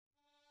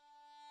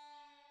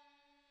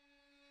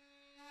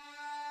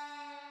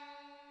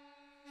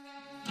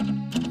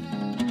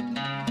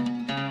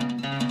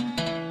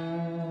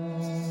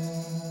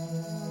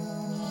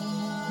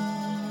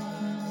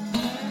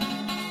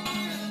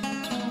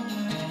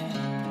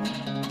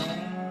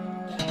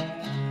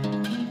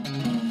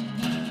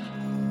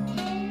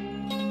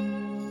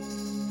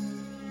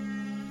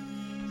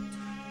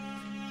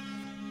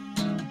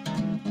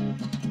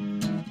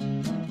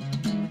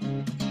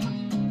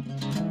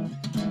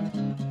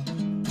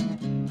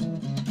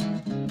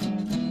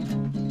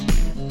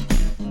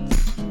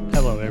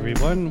Hello,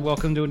 everyone.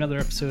 Welcome to another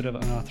episode of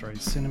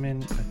Unauthorized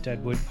Cinnamon, a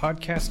Deadwood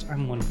podcast.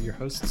 I'm one of your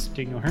hosts,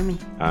 Daniel Herman.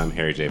 I'm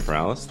Harry J.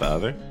 Perales, the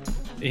other.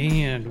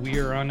 And we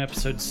are on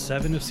episode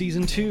 7 of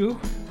season 2.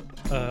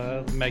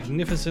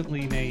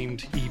 Magnificently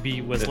named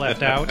EB was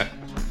left out.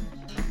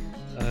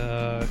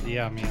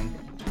 Yeah, man.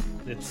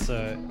 It's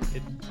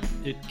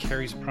it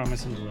carries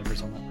promise and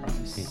delivers on that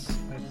promise,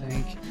 I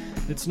think.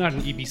 It's not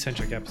an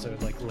EB-centric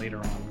episode like later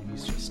on when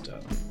he's just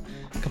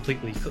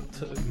completely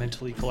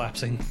mentally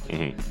collapsing.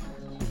 Mm-hmm.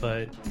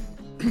 But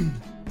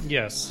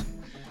yes,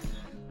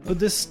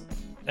 this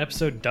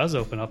episode does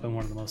open up in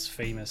one of the most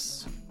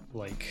famous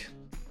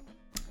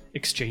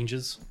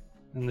exchanges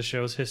in the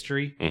show's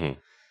history. Mm-hmm.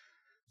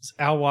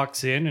 Al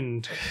walks in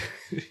and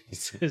he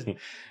says, "Do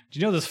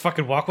you know this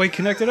fucking walkway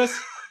connected us?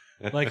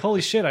 Like,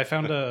 holy shit, I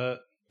found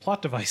a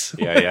plot device."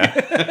 Yeah.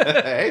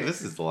 Hey,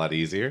 this is a lot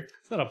easier.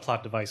 It's not a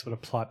plot device, but a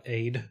plot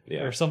aid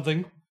Yeah. or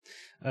something.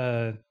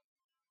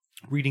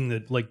 Reading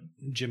the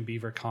Jim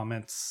Beaver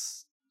comments,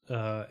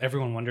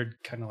 everyone wondered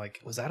kind of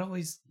was that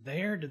always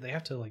there? Did they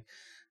have to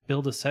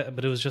build a set?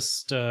 But it was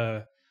just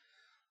on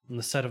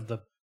the set of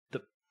the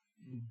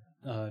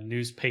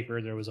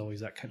newspaper. There was always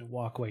that kind of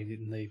walkway,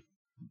 and they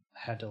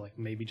had to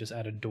maybe just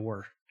add a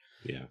door.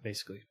 Yeah.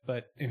 Basically.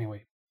 But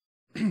anyway.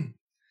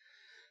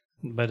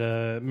 But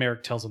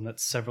Merrick tells him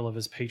that several of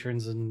his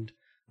patrons in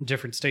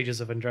different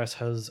stages of undress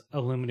has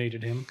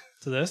illuminated him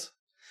to this.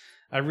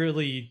 I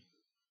really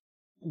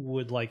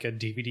would like a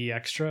DVD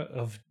extra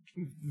of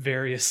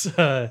various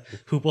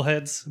hoople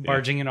heads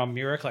barging in on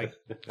Merrick,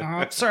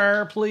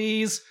 sir,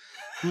 please.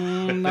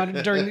 Not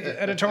during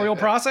the editorial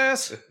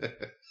process.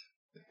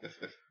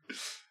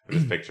 I'm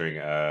just picturing,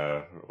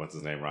 what's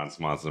his name, Ron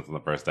Swanson from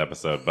the first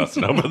episode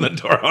busting open the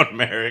door on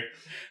Merrick.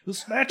 The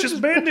snatch is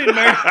bending,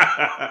 Merrick.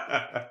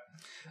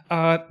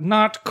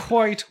 Not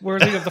quite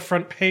worthy of the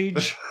front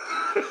page.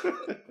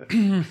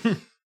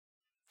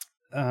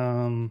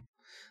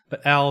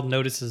 But Al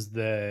notices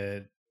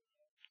that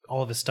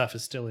all of his stuff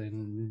is still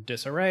in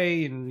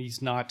disarray, and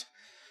he's not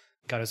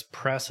got his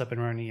press up and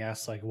running. He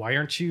asks, "Why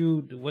aren't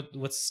you?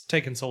 What's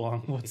taking so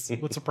long? What's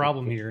a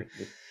problem here?"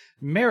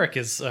 Merrick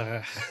is,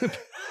 all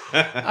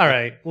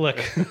right, look,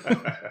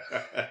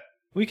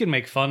 we can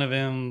make fun of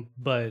him,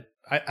 but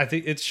I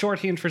think it's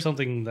shorthand for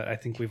something that I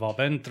think we've all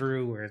been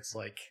through, where it's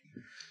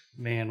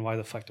man, why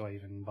the fuck do I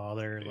even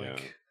bother? Yeah.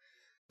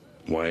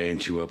 Why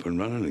ain't you up and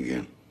running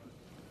again?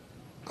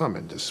 I'm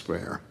in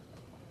despair.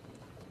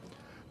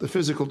 The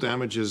physical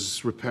damage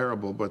is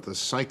repairable, but the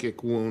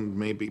psychic wound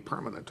may be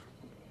permanent.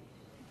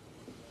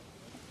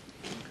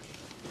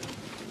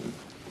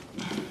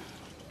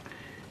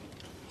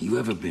 You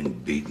ever been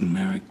beaten,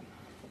 Merrick?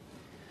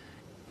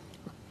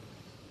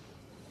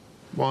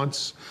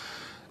 Once,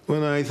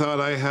 when I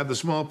thought I had the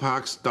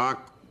smallpox,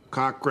 Doc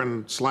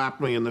Cochran slapped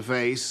me in the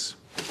face.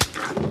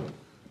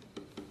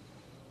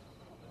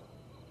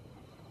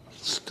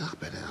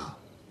 Stop it, Al.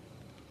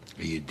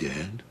 Are you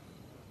dead?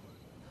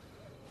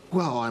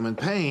 Well, I'm in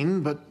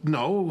pain, but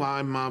no,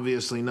 I'm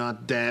obviously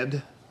not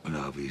dead. But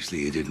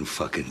obviously you didn't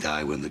fucking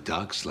die when the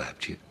doc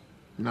slapped you.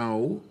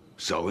 No.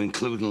 So,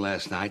 including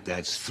last night,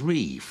 that's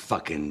 3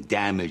 fucking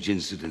damage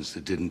incidents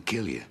that didn't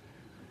kill you.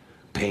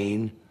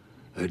 Pain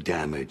or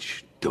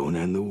damage don't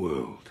end the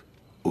world.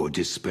 Or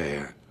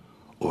despair.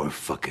 Or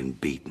fucking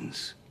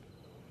beatings.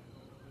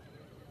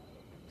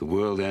 The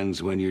world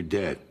ends when you're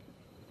dead.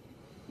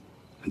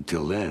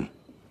 Until then,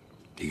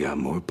 you got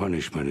more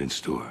punishment in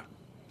store.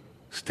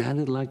 Stand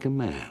it like a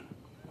man.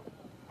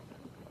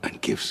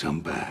 And give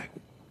some back.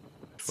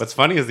 What's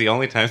funny is the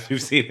only times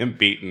we've seen him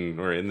beaten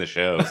were in the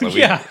show. So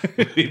Yeah.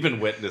 we've been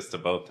witness to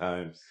both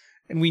times.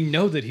 And we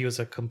know that he was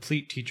a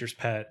complete teacher's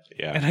pet.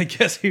 Yeah. And I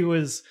guess he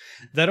was,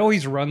 that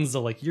always runs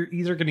the you're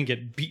either going to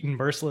get beaten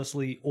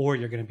mercilessly or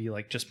you're going to be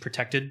just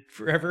protected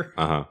forever.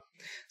 Uh-huh.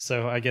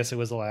 So I guess it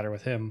was the latter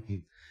with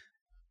him.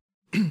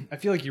 I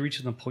feel like you reach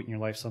the point in your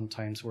life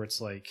sometimes where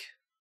it's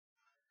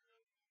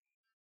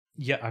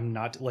yeah, I'm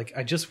not,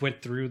 I just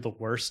went through the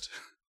worst,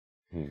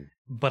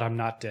 but I'm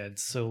not dead.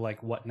 So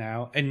what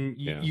now? And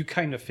you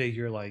kind of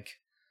figure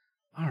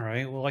all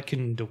right, well, I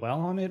can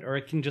dwell on it or I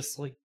can just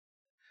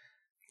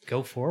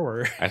go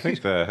forward. I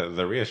think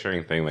the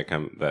reassuring thing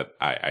that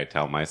I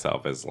tell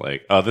myself is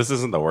oh, this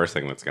isn't the worst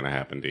thing that's going to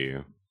happen to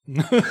you.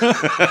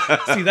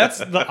 See, that's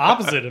the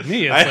opposite of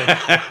me.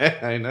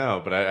 It's I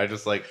know, but I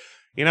just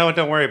you know what?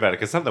 Don't worry about it,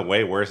 because something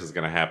way worse is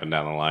going to happen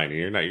down the line. And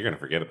you're going to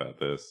forget about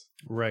this.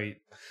 Right.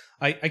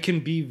 I can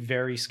be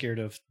very scared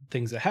of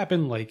things that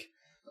happen.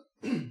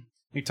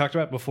 We talked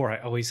about before, I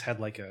always had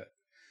a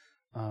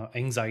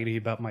anxiety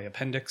about my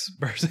appendix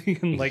bursting.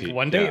 And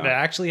one day it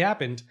actually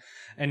happened.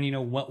 And,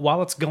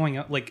 while it's going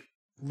up,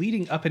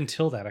 leading up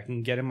until that, I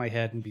can get in my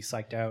head and be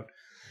psyched out.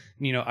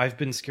 I've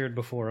been scared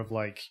before of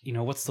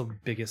what's the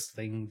biggest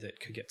thing that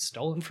could get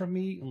stolen from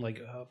me?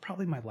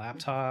 Probably my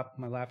laptop,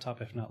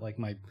 if not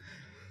my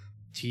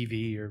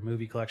TV or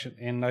movie collection.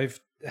 And I've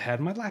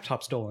had my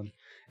laptop stolen.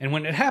 And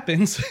when it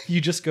happens,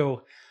 you just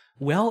go,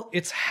 well,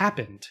 it's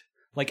happened.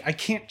 like I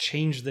can't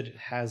change that it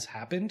has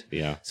happened.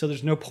 Yeah. So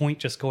there's no point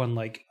just going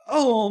like,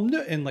 oh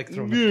no, and like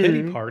throwing a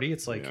pity party.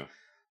 It's like, Yeah.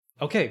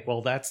 okay,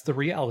 well that's the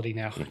reality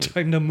now.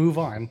 Time to move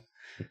on.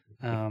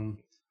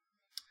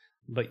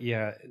 But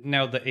yeah,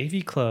 now the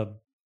AV Club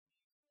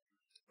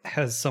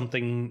has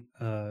something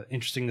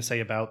interesting to say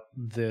about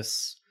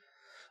this.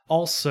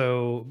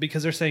 Also,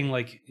 because they're saying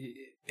like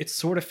it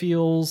sort of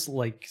feels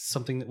like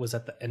something that was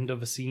at the end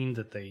of a scene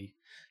that they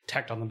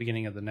tacked on the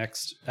beginning of the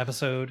next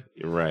episode.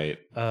 Right.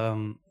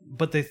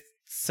 But they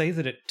say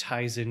that it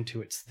ties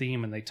into its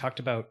theme, and they talked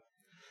about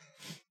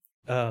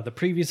the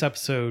previous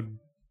episode.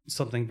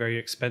 Something very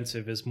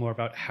expensive is more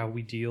about how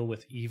we deal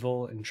with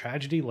evil and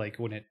tragedy. Like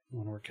when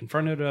we're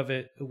confronted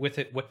with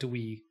it, what do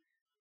we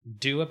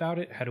do about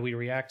it? How do we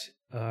react?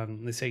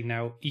 They say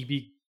now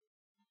EB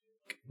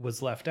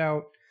was left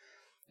out.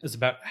 Is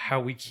about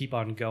how we keep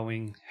on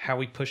going, how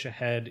we push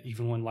ahead,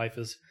 even when life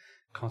is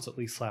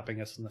constantly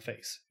slapping us in the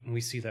face. And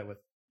we see that with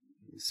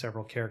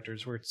several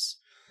characters where it's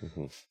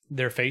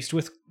they're faced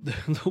with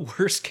the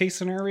worst case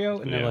scenario,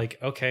 and they're like,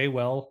 okay,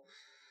 well,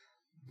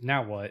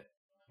 now what?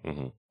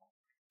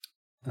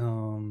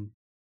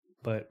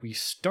 But we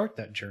start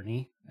that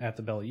journey at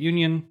the Bella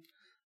Union.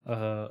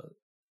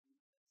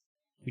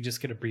 We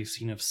just get a brief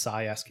scene of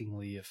Sai asking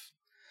Lee if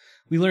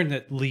we learn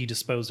that Lee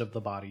disposed of the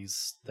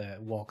bodies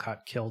that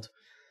Walcott killed.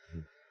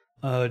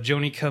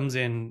 Joni comes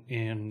in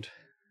and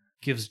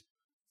gives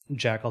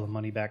Jack all the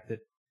money back that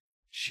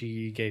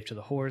she gave to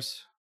the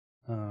whores,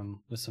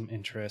 with some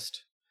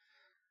interest.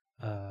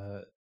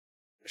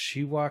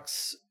 She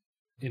walks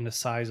into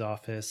Sai's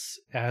office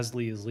as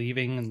Lee is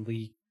leaving, and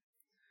Lee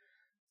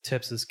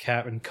tips his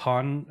cap, and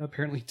Khan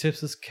apparently tips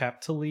his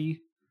cap to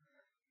Lee.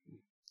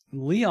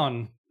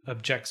 Leon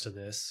objects to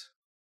this.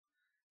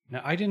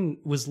 Now,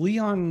 was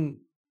Leon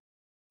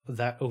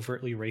that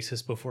overtly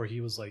racist before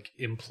he was like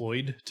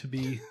employed to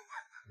be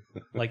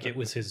like it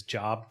was his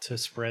job to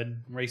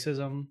spread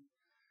racism?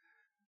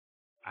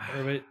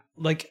 Or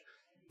like,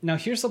 now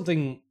here's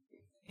something,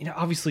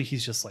 obviously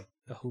he's just like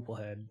a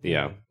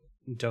hooplehead,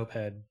 dope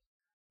head.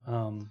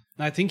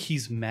 I think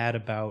he's mad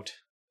about,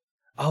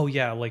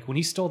 like when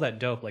he stole that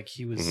dope, like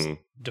he was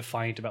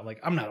defiant about like,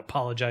 I'm not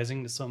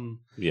apologizing to some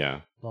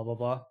blah blah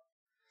blah.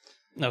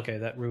 Okay,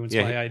 that ruins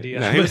my idea.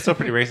 No, he was still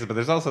pretty racist, but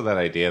there's also that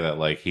idea that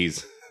like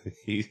he's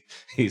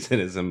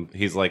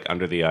like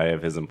under the eye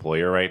of his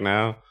employer right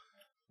now,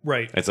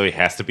 right? And so he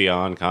has to be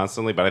on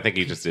constantly. But I think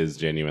he just is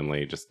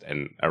genuinely just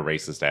a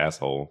racist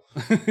asshole.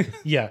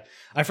 Yeah,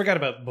 I forgot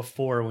about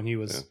before when he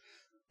was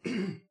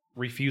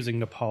refusing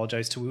to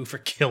apologize to Wu for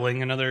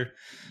killing another,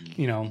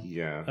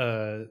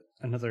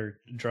 another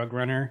drug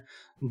runner.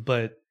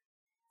 But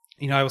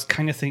I was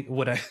kind of thinking,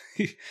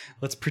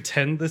 let's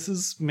pretend this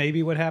is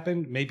maybe what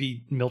happened.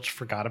 Maybe Milch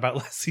forgot about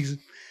last season.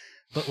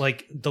 But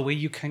like the way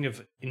you kind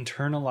of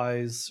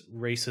internalize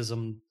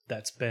racism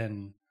that's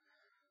been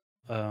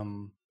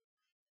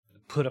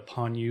put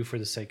upon you for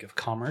the sake of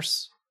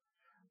commerce,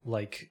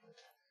 like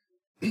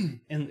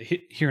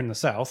here in the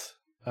South,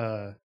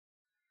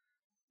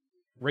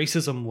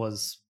 racism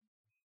was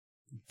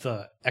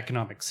the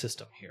economic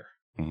system here.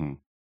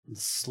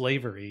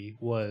 Slavery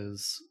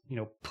was,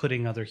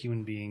 putting other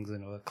human beings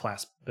in a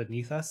class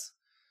beneath us,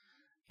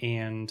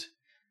 and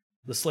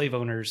the slave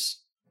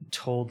owners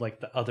told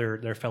like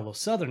their fellow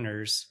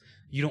Southerners,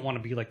 you don't want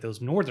to be like those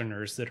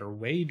Northerners that are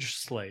wage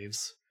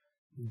slaves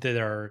that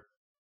are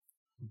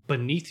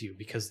beneath you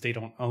because they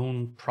don't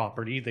own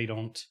property, they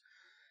don't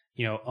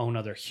own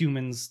other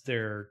humans,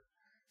 they're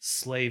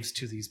slaves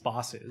to these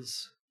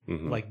bosses.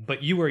 Like,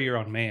 but you are your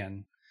own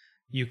man,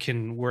 you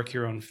can work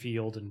your own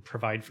field and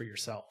provide for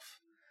yourself.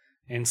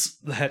 And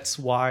that's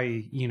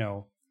why,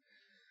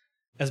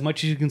 as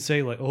much as you can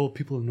say like, oh,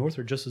 people in the North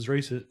are just as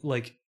racist,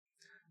 like,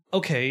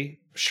 okay,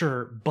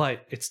 sure,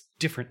 but it's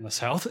different in the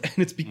South, and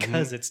it's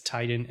because it's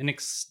tied in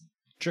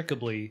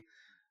inextricably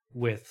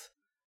with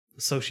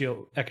the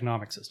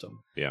socio-economic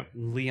system. Yeah.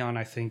 Leon,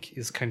 I think,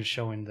 is kind of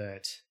showing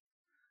that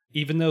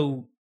even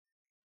though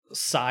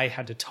Sai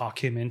had to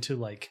talk him into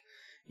like,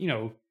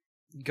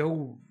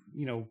 go,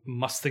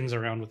 muss things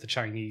around with the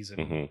Chinese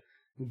and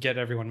get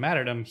everyone mad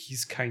at him,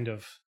 he's kind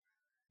of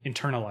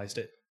internalized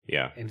it.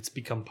 Yeah. And it's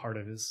become part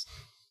of his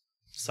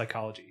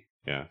psychology.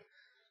 Yeah.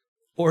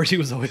 Or he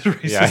was always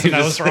racist and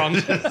I was wrong.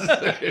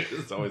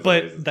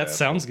 But that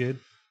sounds good.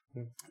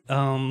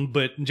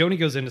 But Joni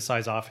goes into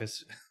Sai's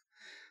office.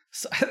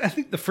 So I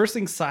think the first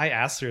thing Sai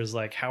asks her is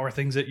like, how are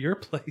things at your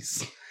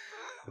place?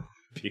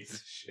 Piece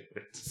of shit.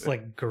 It's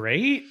like,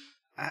 great?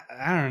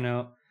 I don't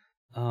know.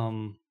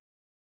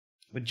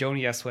 But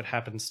Joni asks what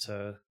happened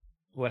to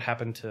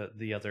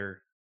the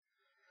other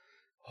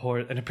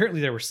horror, and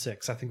apparently there were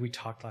 6. I think we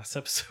talked last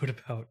episode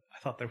about, I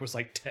thought there was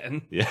like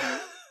 10. Yeah.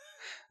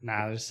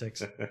 Nah, there's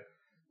 6.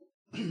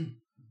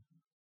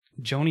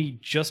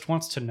 Joni just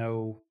wants to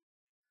know,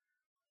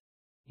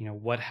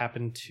 what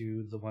happened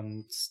to the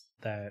ones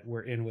that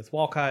were in with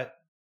Walcott.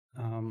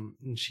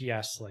 And she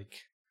asks like,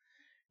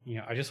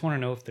 I just want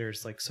to know if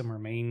there's like some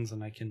remains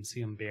and I can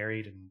see them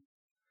buried. And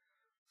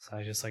so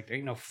I just like, there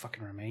ain't no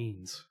fucking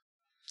remains.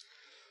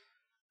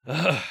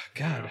 Ugh,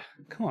 God,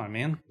 come on,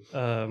 man.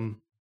 But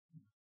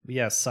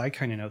yeah, Sai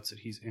kind of notes that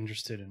he's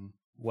interested in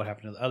what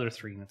happened to the other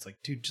three, and it's like,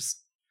 dude,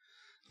 just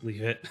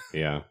leave it.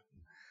 Yeah.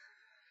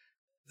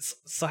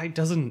 Sai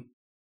doesn't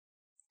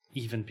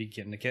even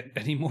begin to get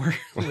any more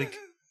like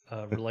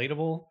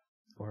relatable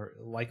or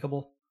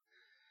likable.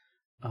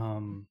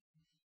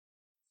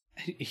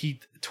 He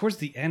towards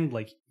the end,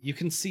 like you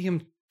can see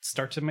him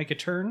start to make a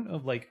turn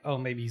of like, oh,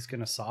 maybe he's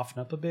gonna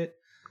soften up a bit,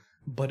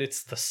 but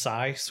it's the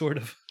Sai sort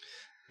of.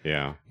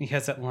 Yeah. He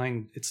has that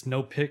line, "It's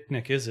no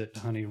picnic, is it,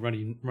 honey?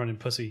 Running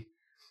pussy."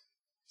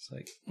 It's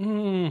like,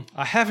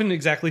 I haven't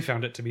exactly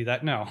found it to be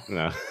that. No,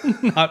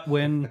 not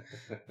when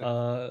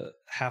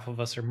half of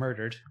us are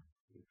murdered.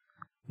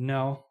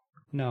 No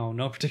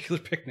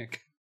particular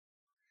picnic.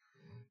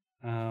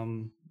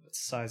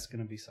 Sai's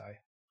gonna be Sai.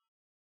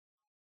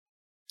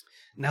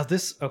 Now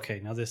this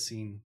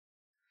scene,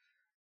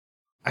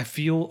 I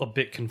feel a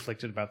bit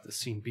conflicted about this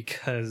scene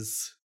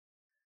because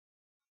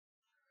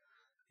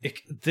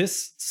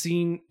this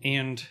scene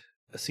and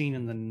a scene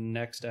in the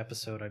next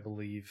episode, I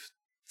believe,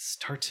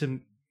 start to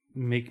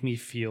make me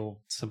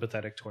feel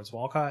sympathetic towards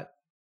Walcott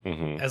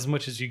as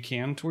much as you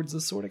can towards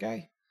this sort of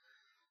guy.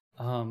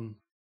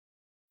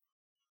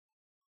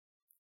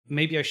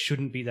 Maybe I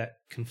shouldn't be that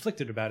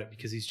conflicted about it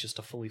because he's just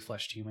a fully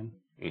fleshed human.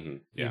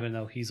 Yeah. Even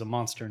though he's a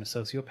monster and a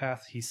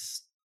sociopath,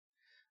 he's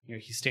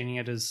standing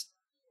at his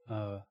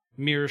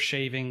mirror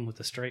shaving with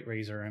a straight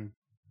razor. I'm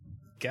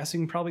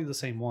guessing probably the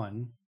same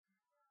one.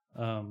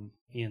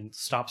 And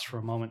stops for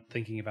a moment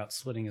thinking about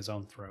slitting his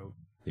own throat.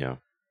 Yeah.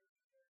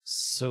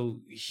 So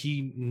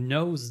he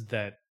knows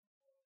that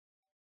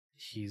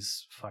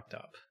he's fucked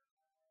up,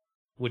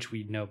 which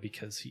we know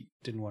because he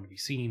didn't want to be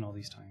seen all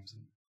these times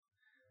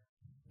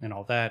and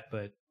all that.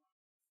 But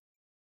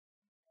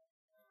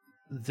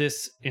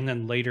this, and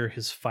then later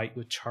his fight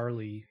with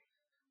Charlie,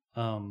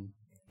 on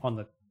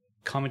the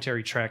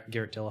commentary track,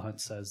 Garrett Dillahunt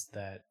says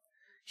that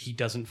he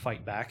doesn't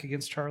fight back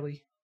against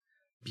Charlie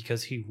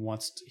because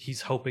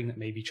he's hoping that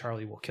maybe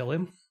Charlie will kill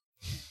him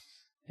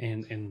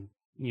and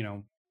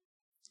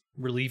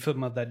relieve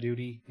him of that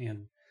duty.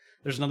 And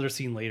there's another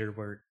scene later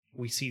where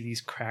we see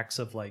these cracks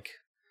of like,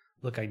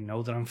 look, I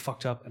know that I'm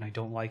fucked up and I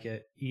don't like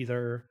it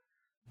either,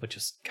 but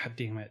just God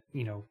damn it,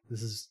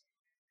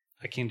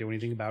 I can't do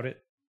anything about it.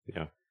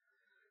 Yeah.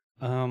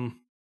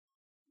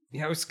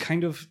 I was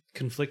kind of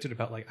conflicted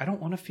about like, I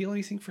don't want to feel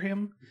anything for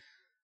him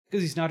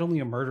because he's not only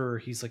a murderer,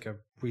 he's like a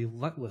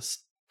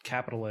relentless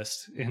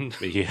capitalist and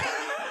Yeah.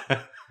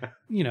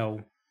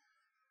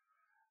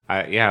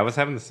 I was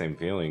having the same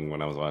feeling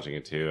when I was watching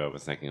it too. I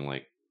was thinking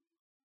like,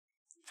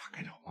 fuck,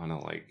 I don't want to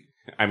like,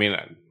 I mean,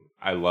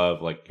 I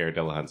love like Garrett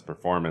Dillahunt's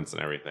performance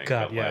and everything.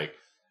 God, but yeah. like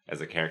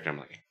as a character, I'm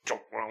like, I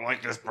don't want to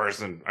like this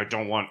person. I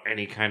don't want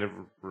any kind of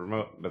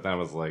remote. But then I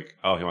was like,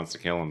 oh, he wants to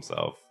kill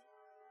himself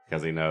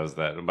because he knows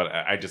that. But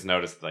I just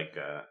noticed like,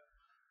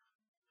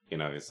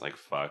 it's like,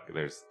 fuck,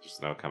 there's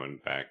just no coming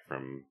back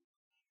from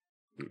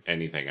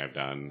anything I've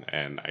done,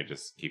 and I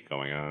just keep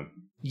going on.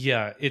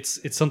 Yeah, it's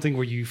something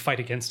where you fight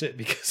against it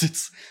because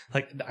it's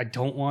like, I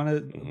don't want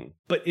to,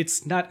 but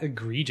it's not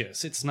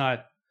egregious. It's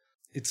not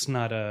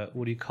a,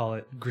 what do you call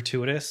it,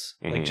 gratuitous,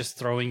 like just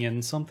throwing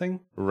in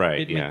something.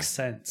 Right. It makes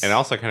sense. And it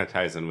also kind of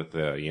ties in with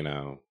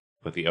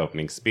with the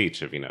opening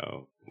speech of,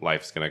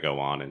 life's going to go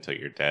on until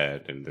you're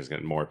dead and there's going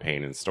to be more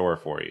pain in store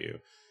for you.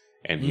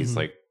 And he's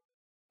like,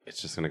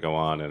 it's just going to go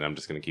on and I'm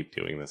just going to keep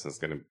doing this. And it's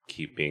going to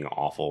keep being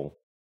awful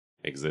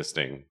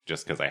existing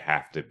just because I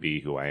have to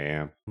be who I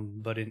am.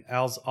 But in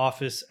Al's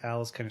office,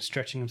 Al's kind of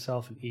stretching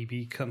himself and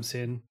EB comes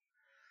in.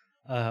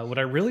 What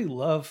I really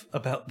love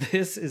about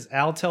this is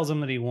Al tells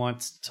him that he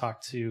wants to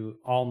talk to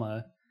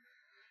Alma,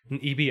 and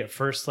EB at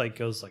first like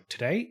goes like,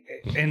 today?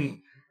 And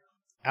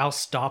Al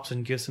stops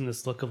and gives him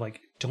this look of like,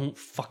 don't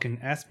fucking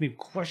ask me a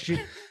question.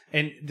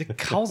 And it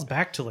calls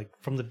back to like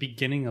from the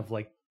beginning of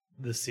like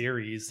the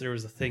series. There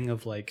was a thing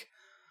of like,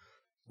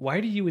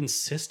 why do you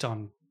insist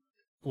on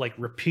like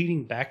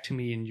repeating back to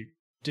me in your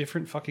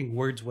different fucking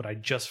words what I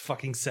just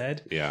fucking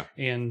said? Yeah.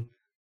 And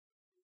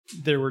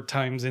there were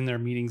times in their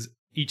meetings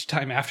each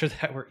time after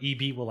that where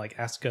EB will like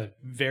ask a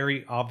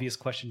very obvious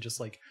question, just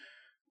like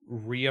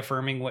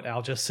reaffirming what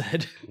Al just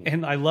said.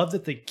 And I love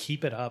that they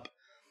keep it up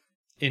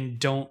and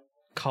don't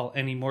call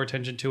any more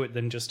attention to it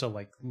than just to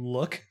like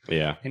look.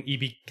 Yeah. And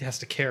EB has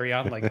to carry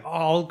on like, oh,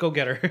 I'll go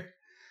get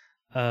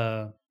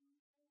her.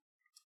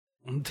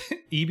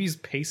 EB's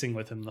pacing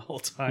with him the whole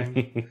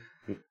time.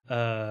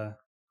 But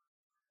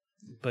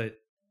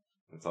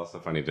it's also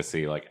funny to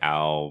see like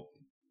Al,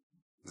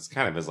 this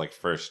kind of his like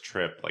first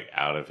trip like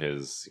out of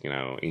his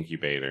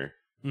incubator,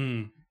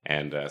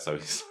 and so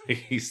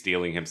he's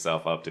stealing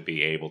himself up to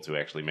be able to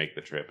actually make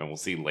the trip. And we'll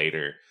see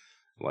later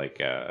like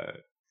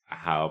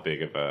how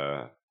big of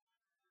a,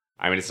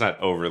 I mean, it's not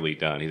overly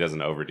done, he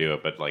doesn't overdo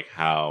it, but like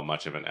how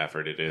much of an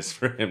effort it is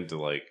for him to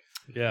like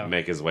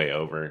make his way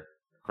over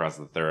across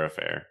the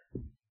thoroughfare.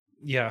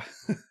 Yeah.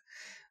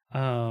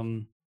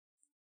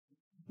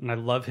 And I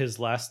love his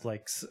last,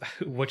 like,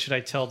 what should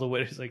I tell the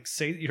witness? Like,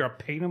 say that you're a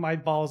pain in my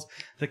balls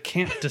that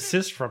can't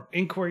desist from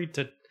inquiry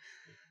to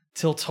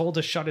till told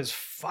to shut his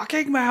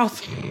fucking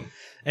mouth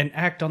and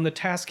act on the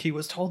task he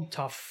was told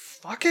to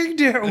fucking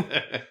do.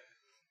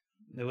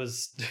 It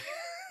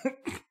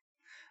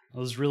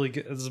was really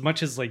good. As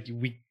much as like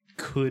we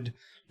could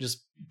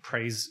just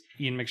praise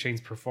Ian McShane's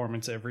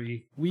performance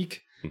every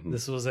week,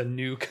 this was a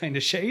new kind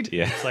of shade.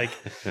 Yeah. It's like,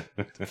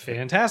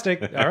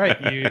 fantastic. All right,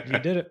 you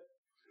did it.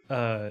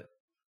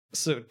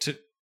 So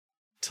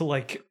to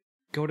like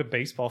go to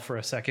baseball for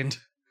a second,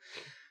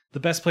 the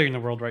best player in the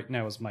world right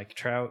now is Mike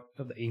Trout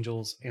of the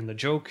Angels, and the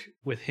joke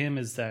with him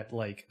is that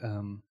like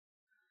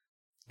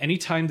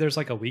anytime there's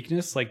like a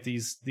weakness, like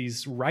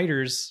these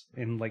writers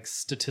and like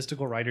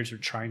statistical writers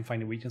would try and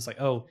find a weakness, like,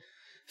 oh,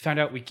 found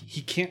out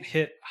he can't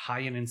hit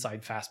high and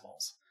inside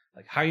fastballs.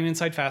 Like high and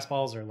inside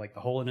fastballs are like the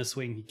hole in his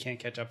swing, he can't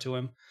catch up to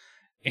him.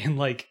 And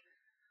like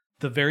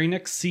the very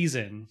next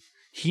season,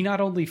 he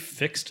not only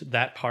fixed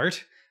that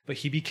part, but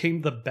he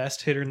became the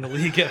best hitter in the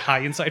league at high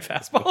inside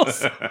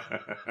fastballs.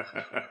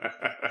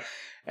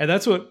 And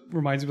that's what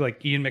reminds me of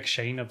like Ian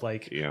McShane of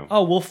like,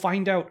 oh, we'll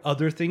find out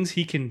other things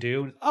he can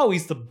do. Oh,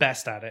 he's the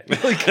best at it.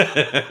 Like,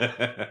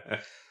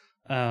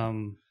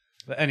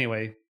 but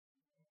anyway,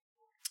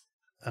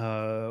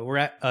 we're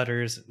at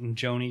Utters and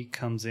Joni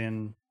comes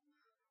in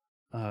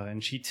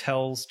and she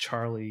tells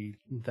Charlie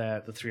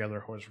that the 3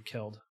 other whores were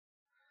killed.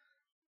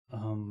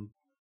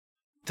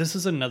 This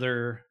is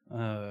another,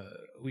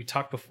 we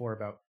talked before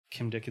about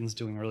Kim Dickens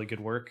doing really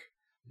good work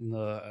in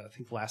I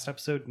think the last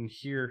episode, and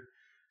here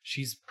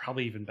she's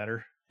probably even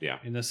better. Yeah.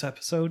 In this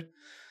episode,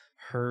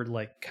 her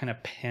like kind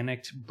of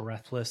panicked,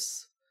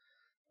 breathless,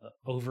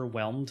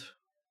 overwhelmed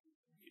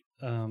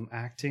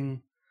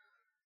acting,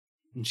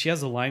 and she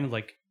has a line of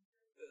like,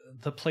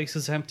 "The place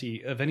is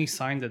empty of any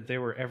sign that they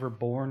were ever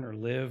born or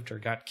lived or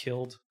got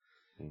killed,"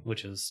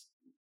 which is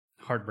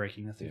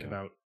heartbreaking to think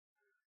about.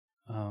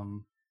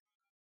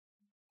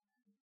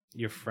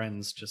 Your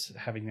friends just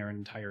having their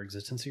entire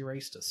existence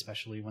erased,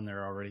 especially when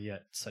they're already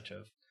at such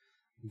a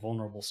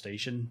vulnerable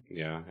station.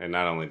 Yeah, and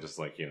not only just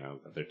like,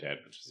 that they're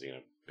dead, but just,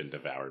 been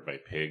devoured by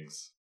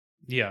pigs.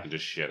 Yeah. And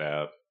just shit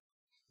out.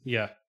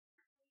 Yeah.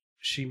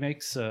 She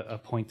makes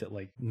a point that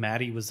like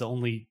Maddie was the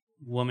only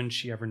woman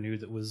she ever knew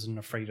that wasn't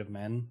afraid of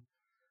men.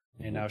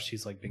 And now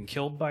she's like been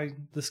killed by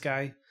this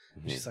guy.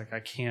 She's like,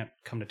 I can't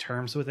come to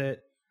terms with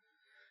it.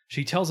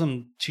 She tells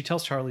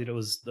Charlie that it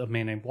was a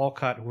man named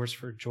Walcott who works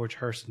for George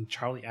Hearst, and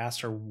Charlie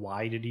asked her,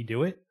 why did he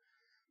do it?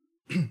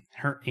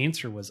 Her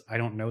answer was, I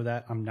don't know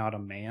that. I'm not a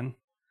man.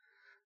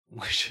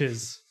 Which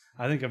is,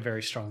 I think, a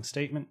very strong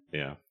statement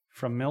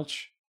from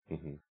Milch.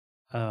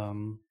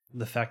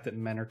 The fact that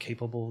men are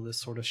capable of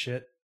this sort of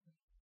shit.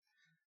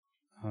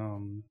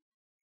 And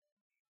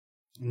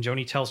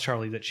Joni tells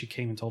Charlie that she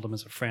came and told him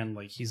as a friend,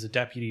 like, he's a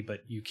deputy,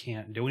 but you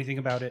can't do anything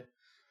about it.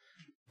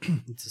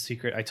 It's a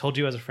secret. I told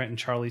you as a friend. And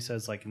Charlie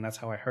says, like, and that's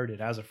how I heard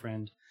it, as a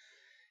friend.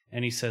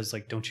 And he says,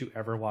 like, don't you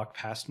ever walk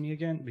past me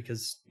again?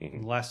 Because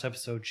in the last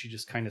episode, she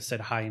just kind of said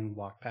hi and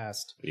walked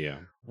past. Yeah.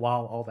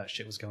 While all that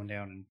shit was going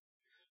down. And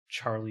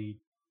Charlie,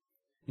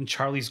 in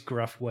Charlie's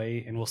gruff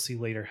way, and we'll see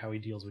later how he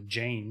deals with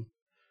Jane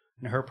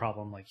and her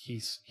problem, like,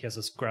 he has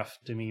this gruff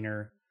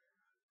demeanor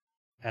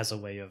as a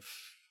way of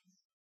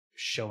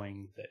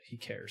showing that he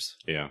cares.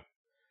 Yeah.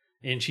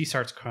 And she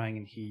starts crying,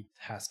 and he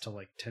has to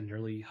like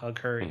tenderly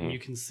hug her, and you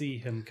can see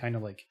him kind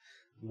of like,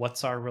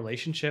 what's our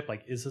relationship?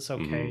 Like, is this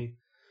okay?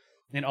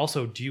 And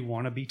also, do you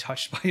want to be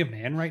touched by a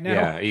man right now?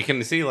 Yeah, you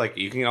can see like,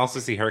 you can also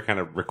see her kind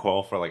of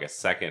recoil for like a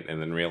second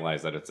and then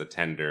realize that it's a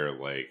tender,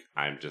 like,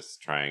 I'm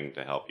just trying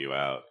to help you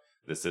out.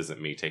 This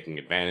isn't me taking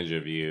advantage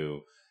of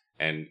you.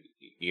 And,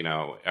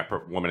 a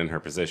woman in her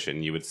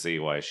position, you would see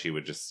why she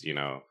would just,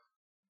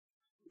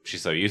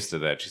 she's so used to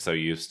that. She's so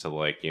used to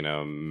like,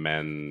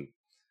 men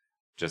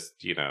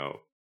just,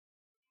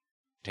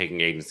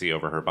 taking agency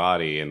over her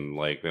body and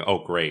like,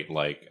 oh, great.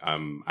 Like,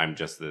 I'm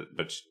just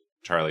but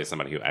Charlie is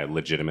somebody who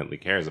legitimately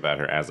cares about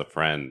her as a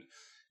friend.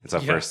 And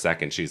so for a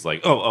second, she's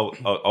like,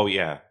 oh,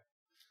 yeah.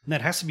 And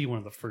that has to be one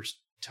of the first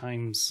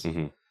times,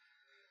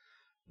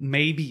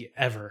 maybe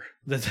ever,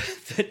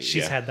 that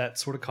she's had that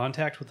sort of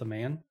contact with a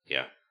man.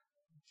 Yeah.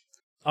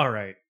 All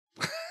right.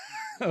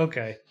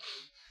 Okay.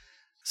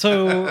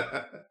 So,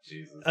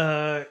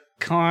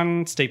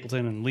 Con,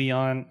 Stapleton, and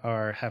Leon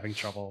are having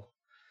trouble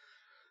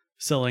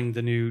selling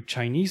the new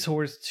Chinese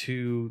horse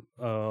to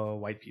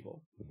white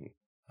people.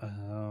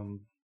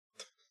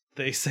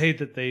 They say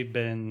that they've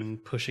been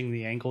pushing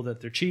the angle that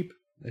they're cheap.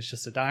 It's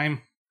just a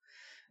dime.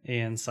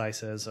 And Sai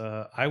says,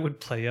 I would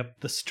play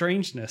up the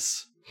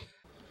strangeness.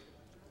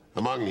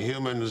 Among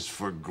humans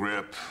for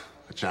grip,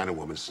 a China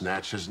woman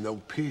snatches no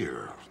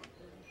peer.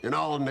 In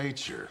all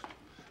nature,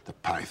 the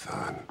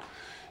python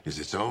is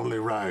its only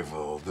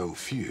rival, though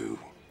few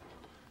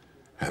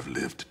have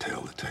lived to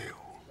tell the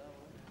tale.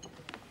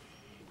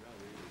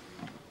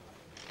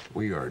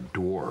 We are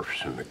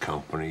dwarfs in the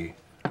company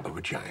of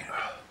a giant.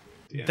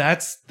 Yeah.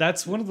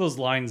 That's one of those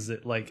lines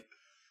that, like,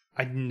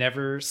 I'd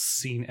never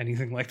seen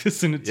anything like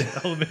this in a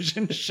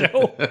television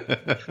show.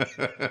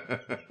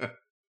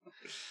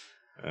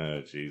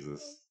 Oh,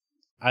 Jesus.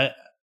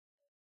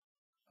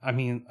 I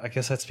mean, I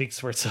guess that speaks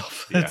for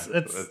itself. Yeah,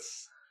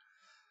 it's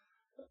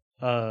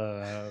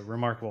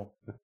remarkable.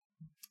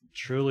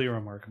 Truly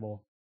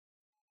remarkable.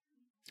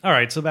 All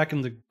right, so back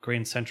in the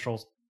Grand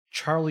Central,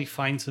 Charlie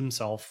finds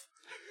himself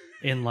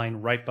in line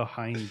right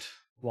behind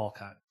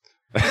Walcott.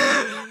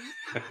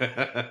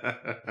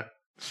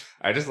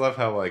 I just love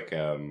how like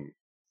the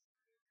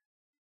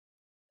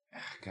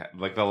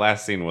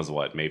last scene was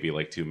what, maybe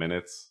like 2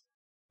 minutes,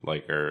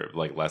 or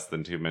less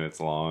than 2 minutes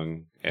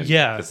long, and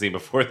the scene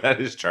before that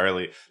is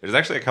Charlie. There's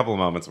actually a couple of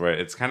moments where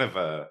it's kind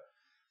of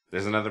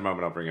there's another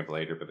moment I'll bring up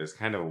later, but there's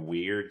kind of a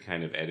weird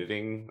kind of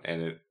editing,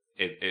 and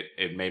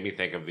it made me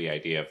think of the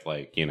idea of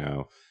like, you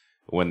know,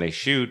 when they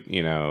shoot,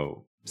 you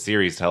know,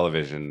 series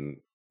television,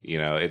 you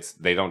know,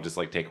 they don't just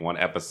like take one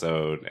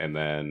episode and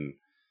then,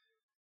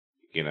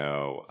 you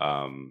know,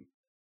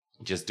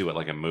 just do it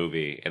like a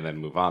movie and then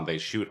move on. They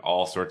shoot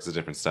all sorts of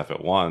different stuff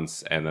at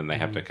once, and then they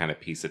have to kind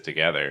of piece it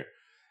together.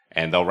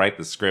 And they'll write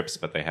the scripts,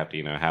 but they have to,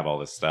 you know, have all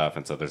this stuff.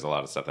 And so there's a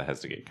lot of stuff that has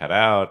to get cut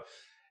out.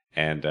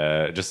 And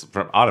just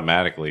from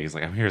automatically, he's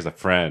like, I'm here as a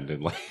friend.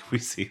 And like we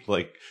see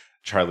like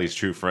Charlie's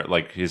true friend,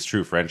 like his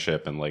true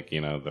friendship, and like, you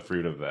know, the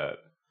fruit of that.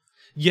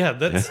 Yeah,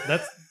 that's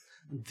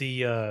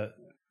the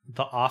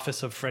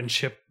office of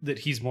friendship that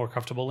he's more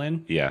comfortable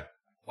in. Yeah.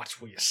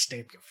 Watch where you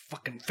stamp your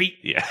fucking feet.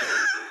 Yeah.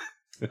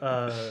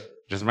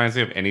 Just reminds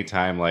me of any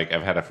time like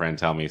I've had a friend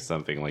tell me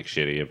something like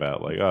shitty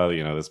about like, oh,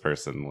 you know, this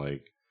person was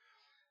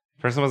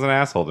an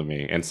asshole to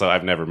me, and so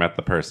I've never met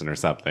the person or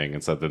something,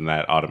 and so then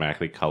that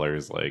automatically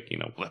colors like, you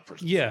know, that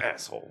person's an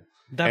asshole.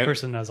 That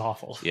person is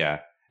awful. Yeah,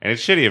 and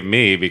it's shitty of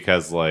me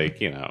because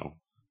like, you know,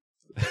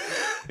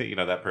 you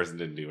know, that person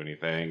didn't do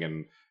anything,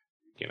 and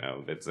you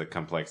know, it's a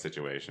complex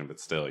situation, but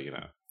still, you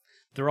know.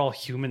 They're all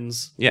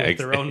humans with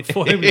their own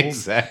foibles.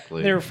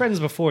 Exactly. They were friends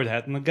before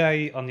that, and the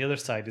guy on the other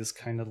side is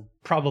kind of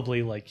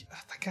probably like,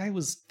 that guy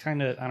was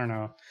kind of, I don't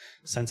know,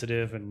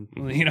 sensitive and,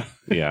 you know.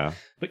 Yeah.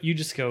 But you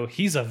just go,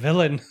 he's a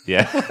villain.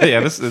 Yeah.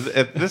 Yeah.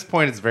 At this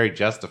point, it's very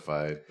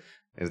justified.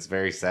 It's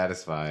very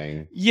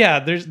satisfying.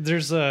 Yeah.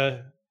 There's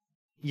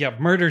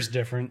murder's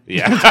different.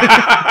 Yeah.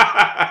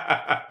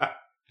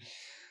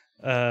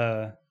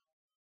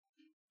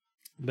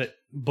 But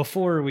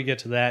before we get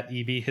to that,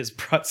 EB has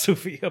brought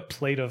Sophie a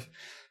plate of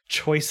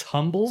choice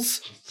humbles.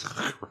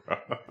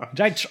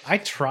 I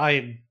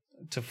tried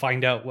to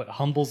find out what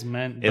humbles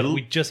meant, but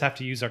we just have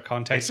to use our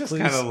context clues.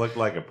 It just kind of looked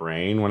like a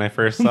brain when I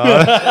first saw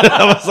it.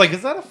 I was like,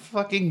 is that a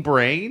fucking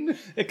brain?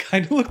 It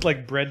kind of looked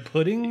like bread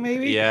pudding,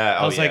 maybe? Yeah.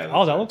 I was like, that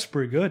looks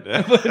pretty good.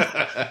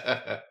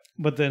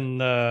 But then,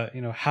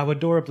 you know, how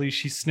adorably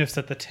she sniffs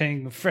at the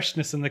tang of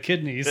freshness in the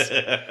kidneys.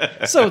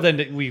 So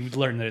then we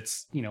learn that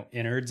it's, you know,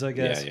 innards, I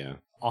guess. Yeah.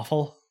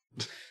 Awful.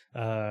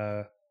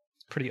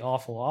 Pretty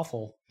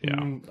awful.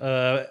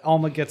 Yeah.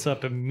 Alma gets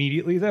up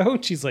immediately, though.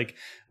 She's like,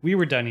 we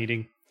were done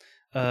eating.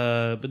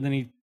 But then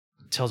he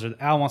tells her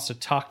that Al wants to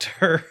talk to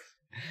her.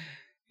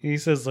 He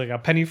says, like, a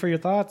penny for your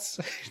thoughts.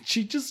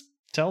 She just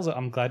tells him,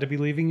 I'm glad to be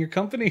leaving your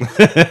company.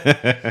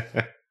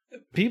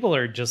 People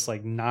are just,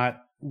 like,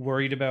 not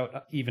worried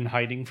about even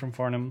hiding from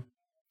Farnham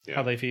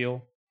how they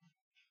feel.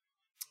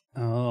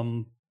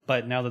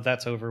 But now that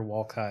that's over,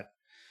 Walcott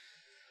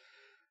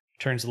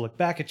turns to look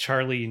back at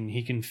Charlie, and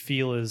he can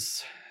feel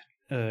his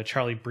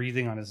Charlie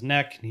breathing on his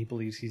neck, and he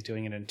believes he's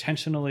doing it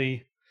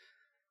intentionally.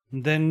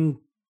 And then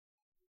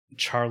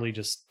Charlie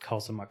just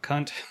calls him a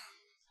cunt.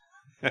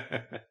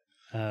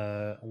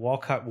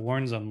 Walcott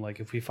warns him, like,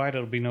 if we fight,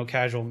 it'll be no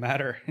casual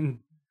matter. And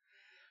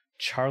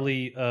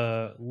Charlie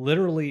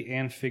literally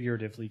and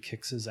figuratively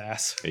kicks his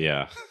ass.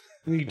 Yeah.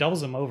 And he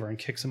doubles him over and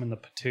kicks him in the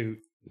patoot.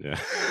 Yeah.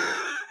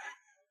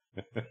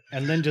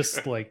 And then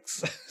just, like,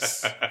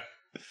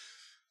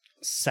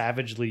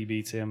 savagely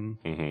beats him.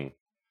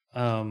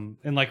 Mm-hmm.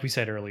 And like we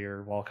said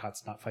earlier,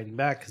 Walcott's not fighting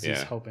back because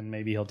he's hoping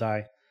maybe he'll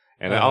die.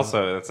 And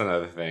also, that's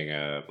another thing.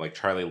 Like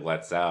Charlie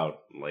lets out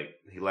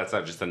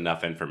just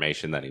enough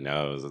information that he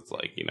knows. It's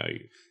like, you know,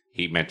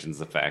 he mentions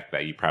the fact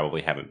that you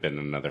probably haven't been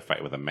in another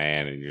fight with a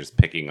man, and you're just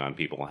picking on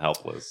people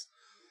helpless.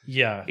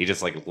 Yeah, he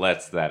just like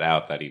lets that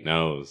out that he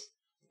knows.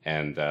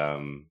 And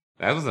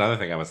that was another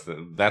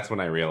thing. That's when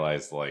I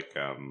realized, like,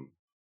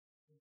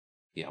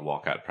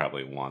 Walcott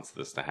probably wants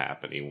this to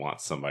happen. He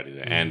wants somebody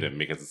to end him,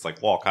 because it's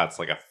like Walcott's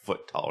like a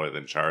foot taller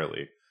than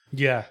Charlie.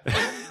 Yeah,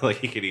 like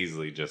he could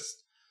easily just.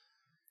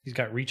 He's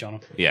got reach on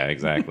him. Yeah,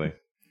 exactly.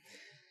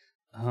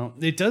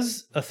 It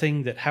does a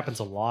thing that happens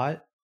a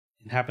lot.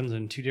 It happens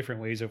in two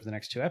different ways over the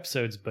next two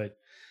episodes, but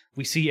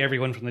we see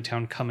everyone from the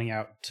town coming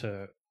out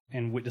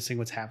and witnessing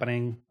what's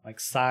happening.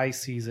 Like, Cy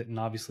sees it, and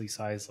obviously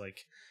Cy's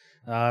like,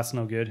 that's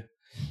no good.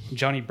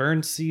 Johnny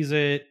Burns sees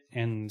it,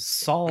 and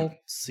Saul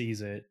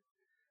sees it.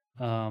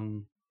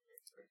 And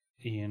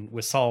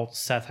with Saul,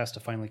 Seth has to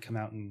finally come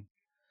out and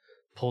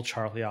pull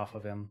Charlie off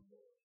of him.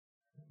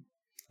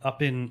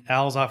 Up in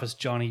Al's office,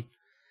 Johnny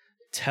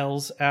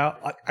tells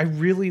Al, I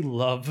really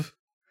love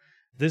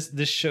this.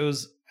 This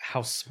shows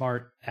how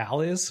smart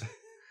Al is.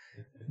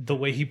 The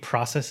way he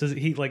processes,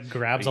 he like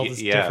grabs all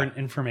this different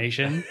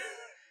information.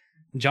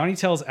 Johnny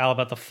tells Al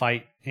about the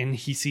fight, and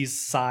he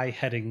sees Cy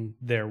heading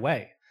their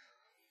way.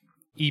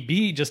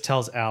 EB just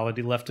tells Al that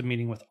he left a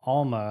meeting with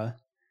Alma,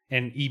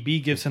 and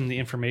EB gives him the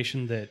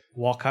information that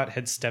Walcott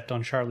had stepped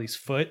on Charlie's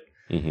foot.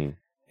 Mm-hmm.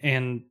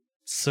 And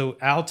so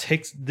Al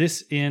takes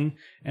this in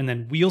and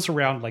then wheels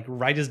around like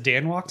right as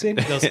Dan walks in.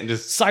 He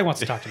goes, Cy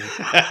wants to talk to me.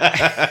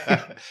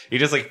 He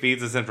just like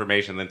feeds this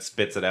information, then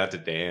spits it out to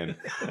Dan.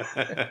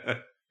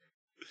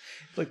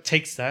 Like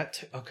takes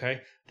that.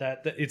 Okay.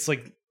 That it's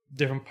like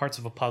different parts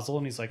of a puzzle.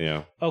 And he's like,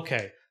 Yeah.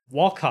 Okay,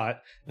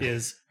 Walcott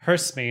is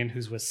Hearstman,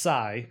 who's with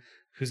Cy,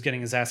 who's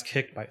getting his ass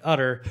kicked by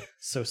Utter.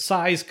 So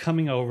Cy's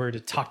coming over to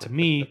talk to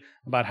me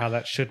about how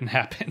that shouldn't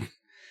happen.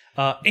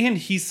 And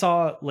he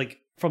saw, like,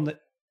 from the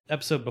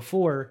episode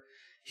before,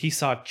 he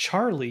saw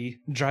Charlie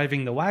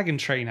driving the wagon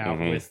train out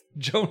with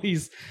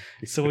Joni's.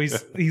 So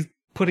he's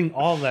putting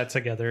all that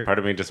together. Part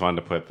of me just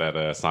wanted to put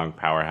that song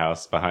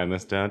Powerhouse behind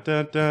this. Dun,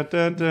 dun, dun,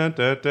 dun, dun,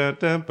 dun, dun,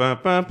 dun, bum,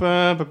 bum,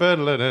 bum, ba, ba,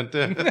 da, dun,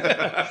 dun.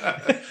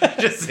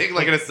 Just sing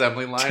like an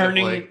assembly line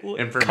Turning of like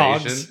information.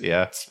 cogs,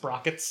 Yeah.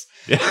 sprockets.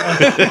 And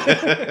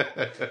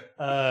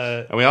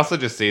we also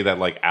just see that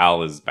like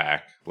Al is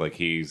back. Like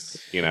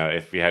he's, you know,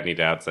 if you had any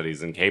doubts that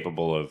he's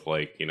incapable of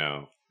like, you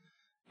know,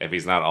 if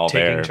he's not all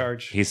Taking there,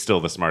 charge. he's still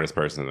the smartest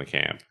person in the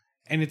camp.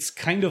 And it's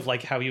kind of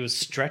like how he was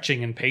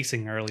stretching and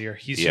pacing earlier.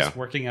 He's Yeah. just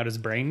working out his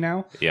brain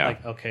now. Yeah.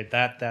 Like, okay,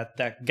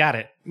 that got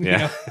it. You Yeah.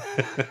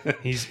 know?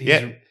 He's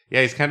Yeah,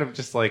 he's kind of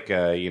just like,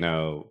 you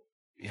know,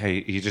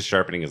 he's just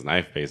sharpening his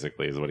knife,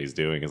 basically, is what he's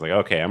doing. He's like,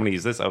 okay, I'm going to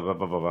use this.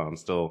 I'm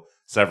still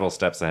several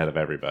steps ahead of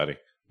everybody.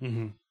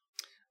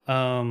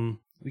 Mm-hmm.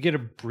 We get a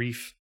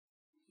brief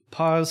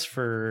pause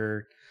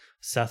for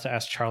Seth to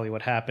ask Charlie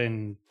what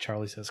happened.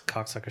 Charlie says,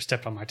 cocksucker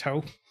stepped on my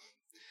toe.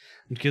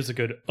 And gives a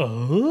good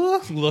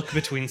look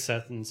between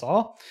Seth and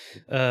Saul.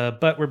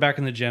 But we're back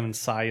in the gym, and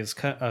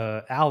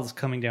Al is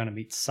coming down to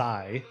meet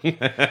Cy.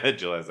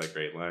 Jill has that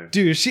great line.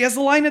 Dude, she has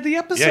the line at the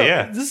episode.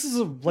 Yeah. This is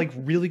a like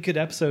really good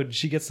episode.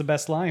 She gets the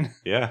best line.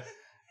 Yeah.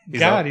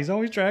 He's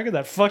always dragging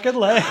that fucking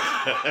leg.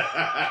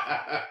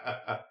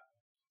 I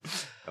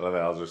love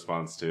Al's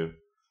response too.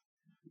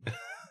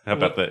 How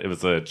about it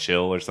was a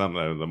chill or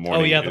something? The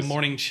morning. Oh yeah, the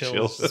morning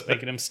chills just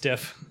making him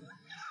stiff.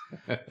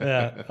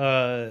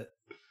 Yeah.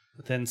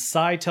 Then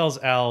Cy tells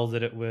Al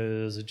that it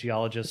was a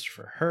geologist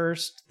for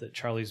Hearst that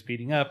Charlie's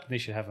beating up. They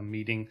should have a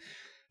meeting.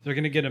 They're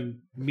going to get a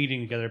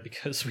meeting together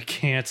because we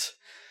can't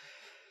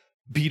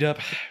beat up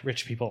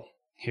rich people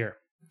here.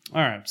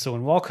 All right. So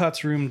in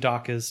Walcott's room,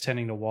 Doc is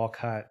tending to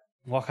Walcott.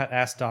 Walcott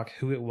asks Doc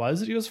who it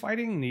was that he was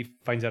fighting, and he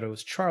finds out it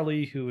was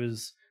Charlie, who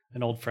is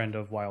an old friend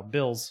of Wild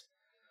Bill's.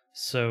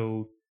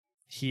 So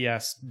he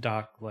asks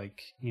Doc,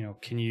 like, you know,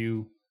 can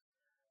you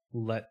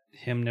let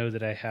him know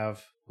that I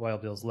have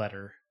Wild Bill's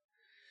letter?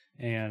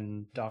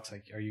 And Doc's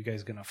like, are you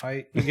guys going to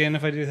fight again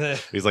if I do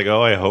that? He's like,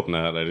 oh, I hope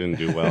not. I didn't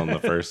do well in the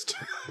first.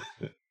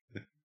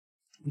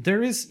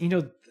 There is, you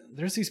know,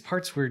 there's these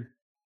parts where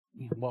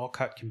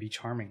Walcott can be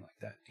charming like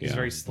that. He's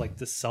very, like,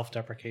 this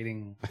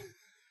self-deprecating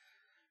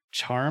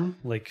charm,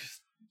 like,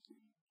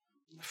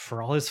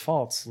 for all his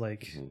faults,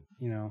 like,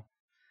 you know,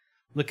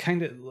 the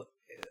kind of,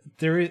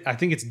 there is, I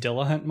think it's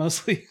Dillahunt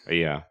mostly.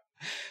 Yeah.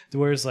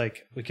 Whereas,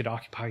 like, we could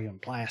occupy you in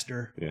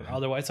plaster. Yeah.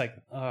 Otherwise, like,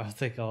 oh, I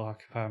think I'll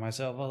occupy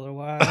myself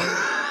otherwise.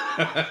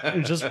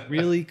 It's just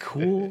really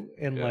cool.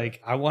 And, like,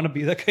 I want to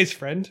be that guy's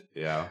friend.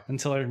 Yeah.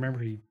 Until I remember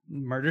he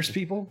murders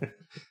people.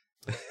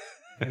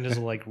 And is,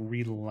 like,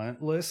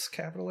 relentless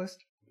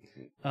capitalist.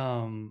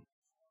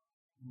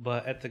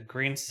 But at the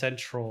Grand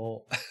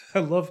Central, I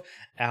love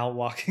Al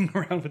walking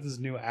around with his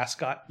new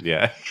ascot.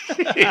 Yeah.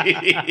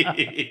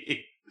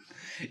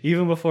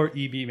 Even before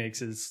EB makes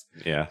his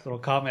little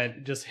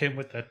comment, just him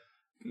with that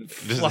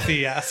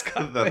fluffy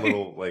ascot. That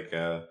little, like,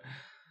 it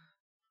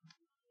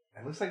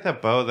looks like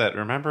that bow that,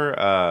 remember,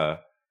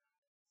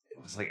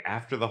 it was like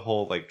after the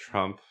whole, like,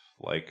 Trump,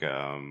 like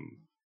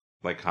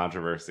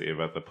controversy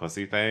about the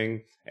pussy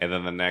thing. And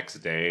then the next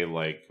day,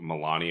 like,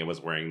 Melania was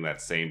wearing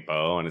that same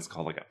bow, and it's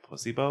called, like, a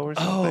pussy bow or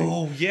something.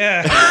 Oh,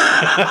 yeah.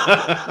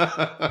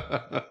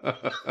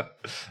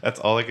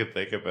 That's all I could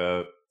think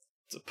about.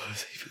 It's a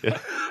pussy bow.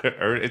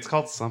 Or it's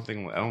called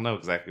something. I don't know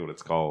exactly what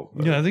it's called.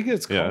 Yeah, I think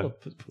it's called.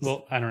 Yeah.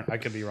 Well, I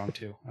could be wrong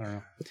too. I don't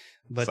know.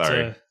 But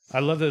sorry. I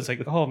love that it's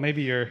like, oh,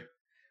 maybe your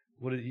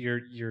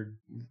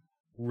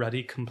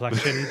ruddy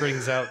complexion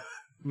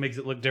makes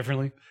it look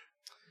differently.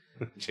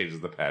 Changes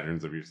the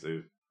patterns of your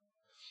suit.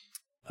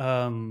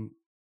 Now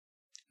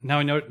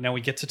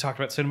we get to talk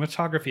about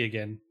cinematography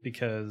again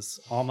because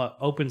Alma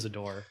opens a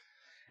door,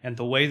 and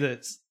the way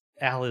that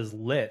Al is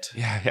lit.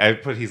 Yeah,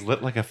 he's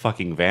lit like a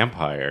fucking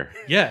vampire.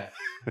 Yeah.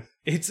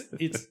 It's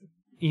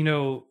you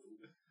know,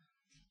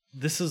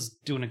 this is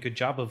doing a good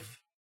job of,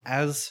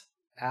 as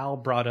Al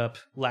brought up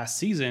last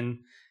season,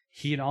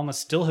 he and Alma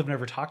still have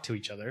never talked to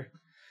each other.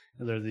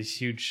 They're these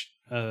huge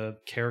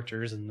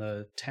characters in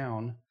the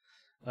town.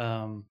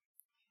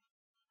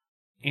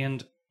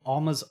 And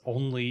Alma's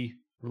only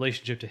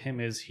relationship to him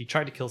is he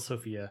tried to kill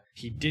Sophia.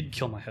 He did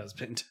kill my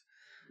husband.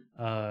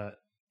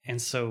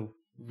 And so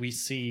we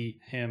see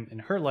him in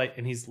her light,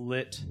 and he's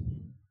lit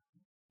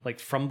like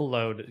from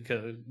below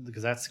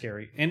because that's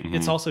scary. And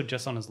it's also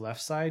just on his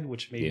left side,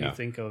 which made me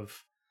think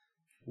of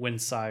when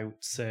Sai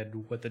said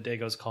what the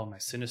Dagos call my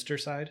sinister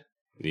side.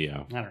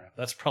 Yeah. I don't know.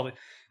 That's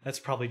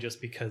probably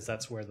just because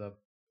that's where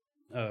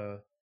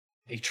the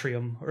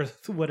atrium or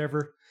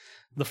whatever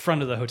the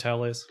front of the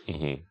hotel is.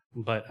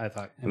 But I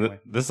thought anyway.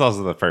 This is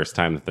also the first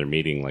time that they're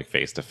meeting like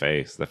face to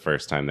face, the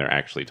first time they're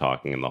actually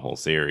talking in the whole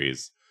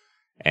series.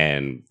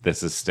 And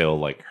this is still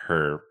like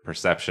her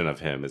perception of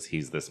him as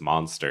he's this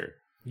monster.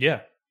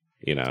 Yeah.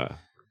 You know,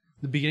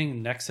 the beginning of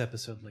the next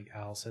episode, like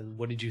Al said,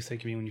 what did you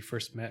think of me when you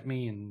first met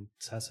me? And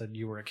Saz said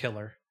you were a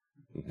killer.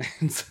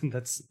 And so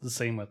that's the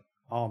same with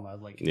Alma.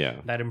 Like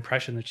that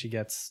impression that she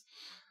gets,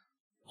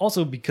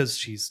 also because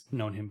she's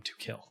known him to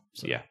kill.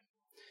 So,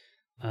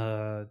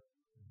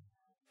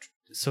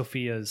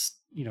 Sophia's,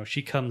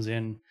 she comes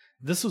in.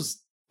 This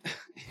was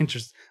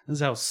interesting. This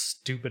is how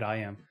stupid I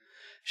am.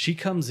 She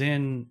comes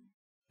in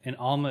and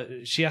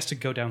Alma, she has to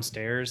go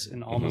downstairs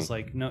and Alma's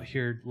like, no,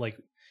 here, like,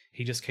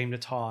 he just came to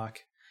talk.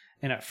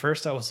 And at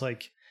first I was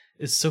like,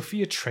 is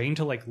Sophia trained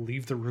to like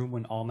leave the room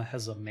when Alma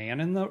has a man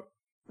in the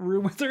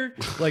room with her?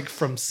 Like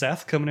from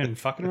Seth coming in and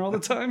fucking her all the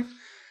time?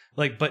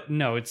 Like, but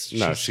no,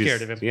 she's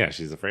scared of him. Yeah,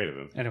 she's afraid of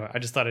him. Anyway, I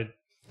just thought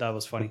that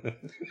was funny.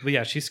 But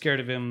yeah, she's scared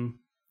of him.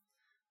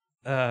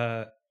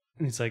 And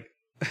he's like,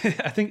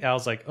 I think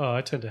Al's like, oh,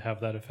 I tend to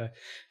have that effect.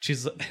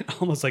 She's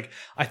almost like,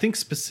 I think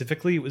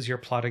specifically it was your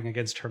plotting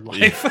against her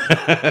life.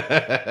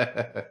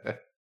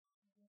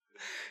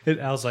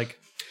 And Al's like,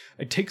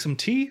 I take some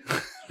tea.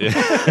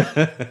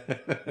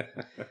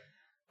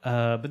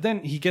 But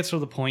then he gets to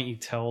the point. He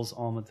tells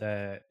Alma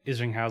that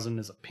Isringhausen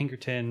is a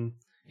Pinkerton.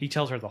 He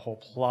tells her the whole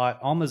plot.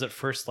 Alma's at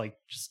first like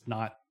just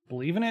not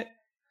believing it.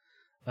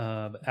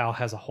 But Al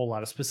has a whole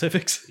lot of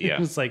specifics.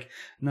 Yeah. It's like,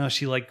 no,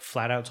 she like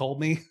flat out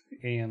told me,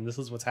 and this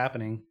is what's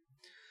happening.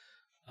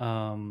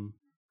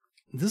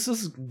 This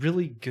is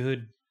really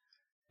good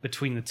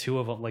between the two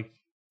of them. Like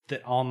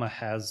that Alma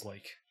has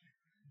like,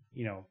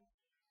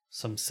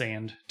 some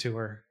sand to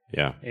her.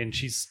 Yeah. And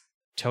she's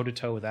toe to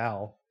toe with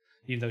Al,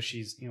 even though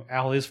she's,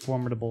 Al is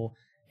formidable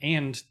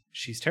and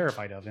she's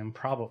terrified of him.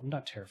 Probably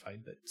not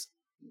terrified, but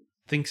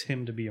thinks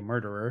him to be a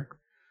murderer.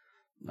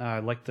 I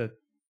like the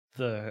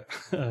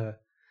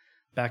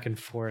back and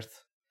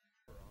forth.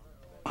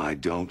 I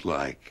don't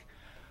like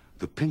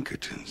the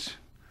Pinkertons.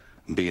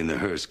 Being the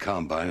Hearst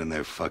Combine and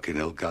their fucking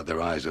ilk got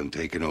their eyes on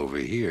taking over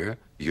here,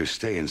 your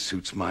staying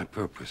suits my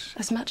purpose.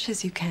 As much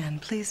as you can,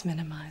 please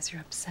minimize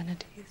your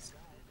obscenities.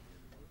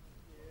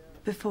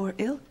 Before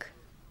ilk?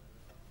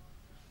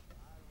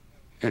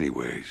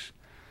 Anyways.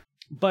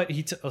 But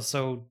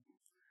so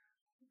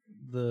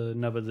the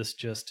nub of this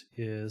just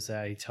is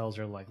that he tells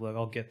her, like, look,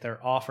 I'll get their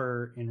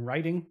offer in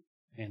writing,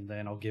 and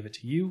then I'll give it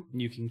to you,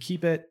 and you can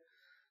keep it,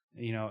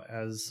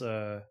 as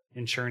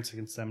insurance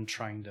against them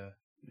trying to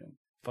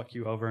fuck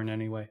you over in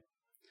any way.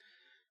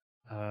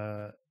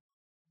 I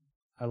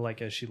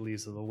like as she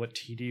leaves the what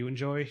tea do you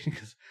enjoy?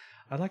 Because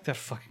I like that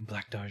fucking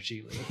Black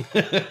Darjeeling.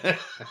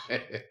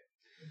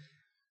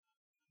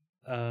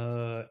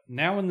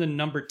 Now in the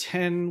number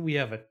 10 we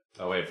have a...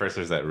 Oh wait, first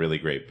there's that really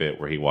great bit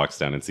where he walks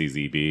down and sees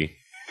EB.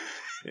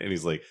 And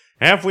he's like,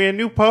 have we a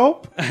new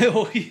pope?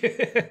 Oh,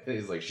 yeah. And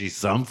he's like, she's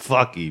some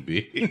fuck, EB.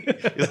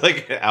 He's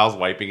like, Al's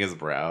wiping his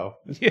brow.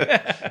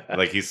 Yeah.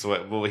 Like he's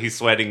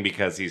sweating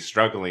because he's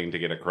struggling to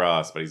get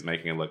across, but he's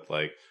making it look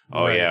like,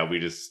 oh right. Yeah, we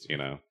just,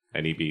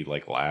 and EB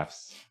like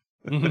laughs.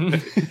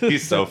 Mm-hmm.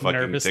 He's so fucking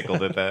nervous.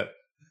 Tickled at that.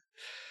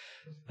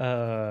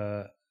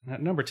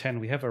 At number 10,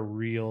 we have a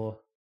real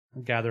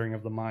gathering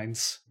of the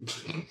minds.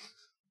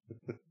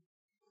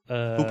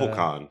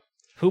 Hooplecon.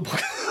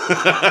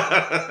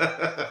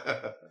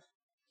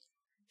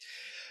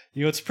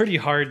 It's pretty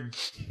hard.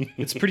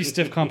 It's pretty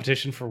stiff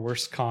competition for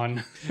worst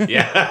con.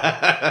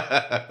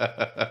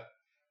 Yeah.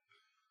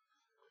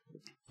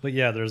 But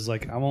yeah, there's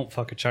like, I won't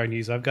fuck a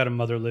Chinese. I've got a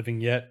mother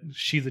living yet.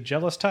 She the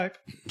jealous type.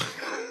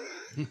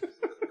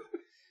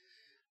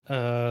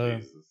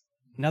 Now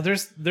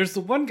there's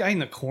the one guy in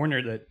the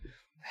corner that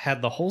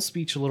had the whole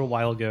speech a little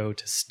while ago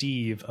to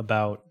Steve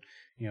about,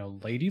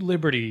 Lady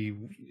Liberty,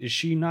 is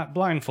she not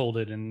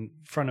blindfolded in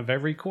front of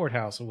every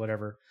courthouse or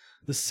whatever?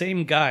 The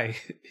same guy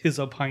is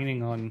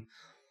opining on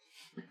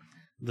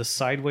the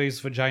sideways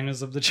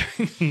vaginas of the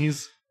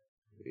Chinese.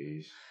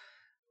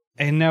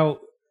 And now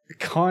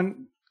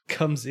Khan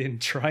comes in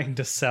trying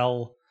to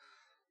sell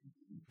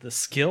the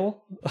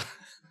skill.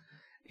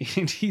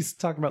 And he's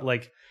talking about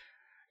like,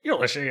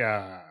 let's say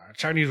a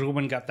Chinese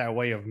woman got that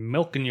way of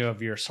milking you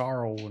of your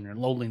sorrow and your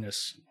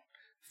loneliness,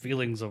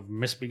 feelings of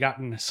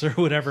misbegottenness or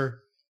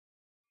whatever.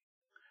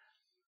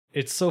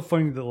 It's so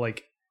funny that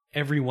like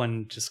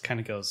everyone just kind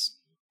of goes,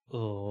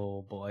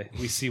 oh boy,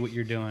 we see what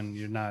you're doing.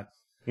 You're not.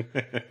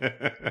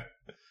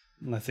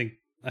 And I think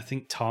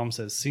Tom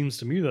says, seems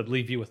to me that'd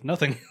leave you with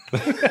nothing.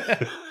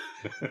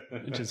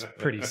 Which is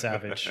pretty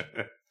savage.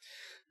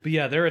 But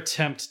yeah, their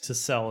attempt to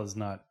sell is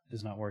not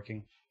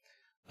working.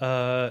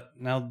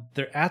 Now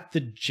they're at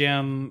the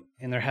gem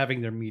and they're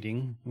having their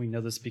meeting. We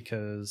know this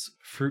because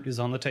fruit is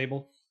on the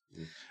table.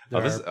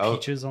 There are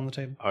peaches on the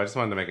table. I just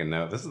wanted to make a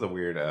note. This is the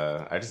weird.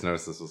 I just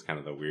noticed this was kind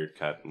of the weird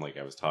cut, like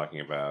I was talking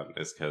about,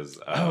 is because.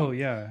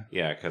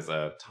 Because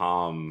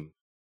Tom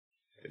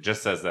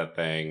just says that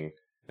thing,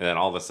 and then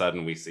all of a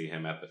sudden we see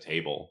him at the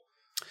table.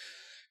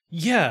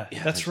 Yeah,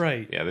 that's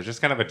right. Yeah, there's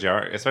just kind of a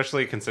jar,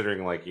 especially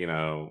considering, like, you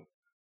know,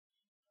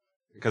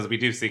 because we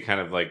do see kind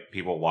of like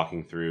people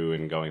walking through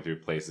and going through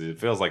places. It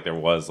feels like there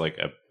was like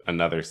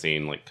another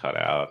scene like cut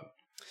out.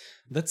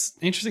 That's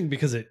interesting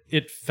because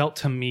it felt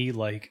to me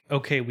like,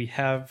 okay, we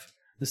have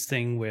this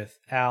thing with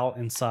Al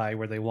and Cy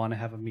where they want to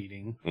have a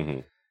meeting. Mm-hmm.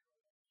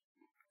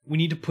 We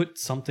need to put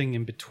something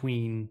in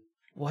between.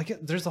 Well, I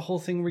get there's the whole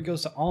thing where he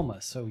goes to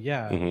Alma. So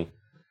yeah, mm-hmm.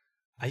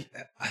 I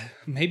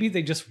maybe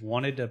they just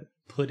wanted to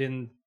put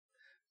in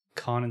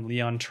Khan and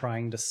Leon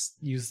trying to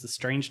use the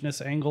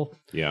strangeness angle.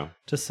 Yeah.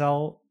 To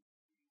sell.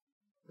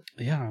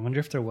 Yeah, I wonder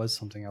if there was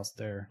something else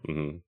there.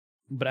 Mm-hmm.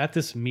 But at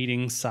this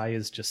meeting, Cy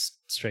is just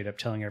straight up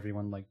telling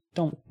everyone, like,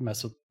 don't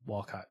mess with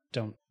Walcott.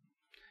 Don't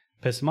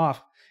piss him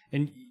off.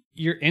 And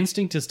your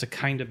instinct is to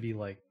kind of be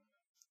like,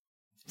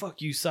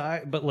 fuck you,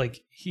 Cy. But,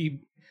 like,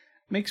 he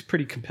makes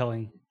pretty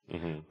compelling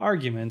mm-hmm.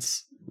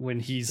 arguments when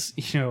he's,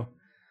 you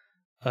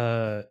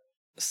know,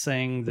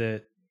 saying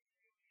that,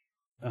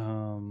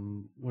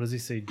 what does he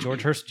say?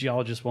 George Hurst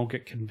geologists won't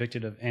get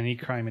convicted of any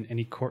crime in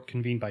any court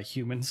convened by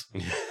humans.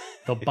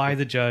 They'll buy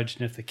the judge,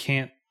 and if they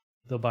can't,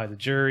 they'll buy the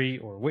jury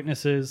or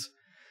witnesses,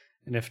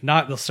 and if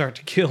not, they'll start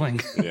to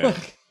killing. Yeah.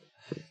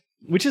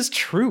 Which is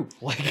true.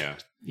 Like, yeah.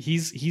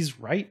 he's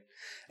right.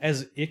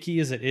 As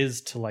icky as it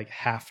is to like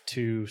have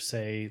to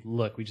say,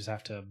 look, we just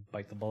have to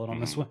bite the bullet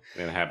on this one.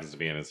 And it happens to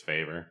be in his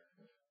favor.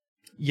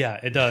 Yeah,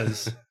 it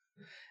does.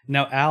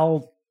 Now,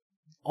 Al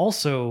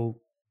also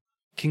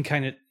can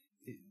kind of,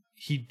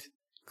 he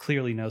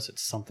clearly knows that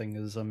something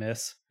is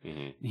amiss.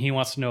 Mm-hmm. He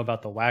wants to know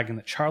about the wagon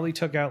that Charlie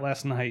took out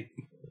last night.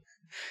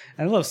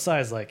 And I love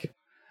Cy's like,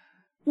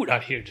 we're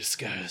not here to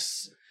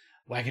discuss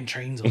wagon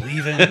trains are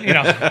leaving, you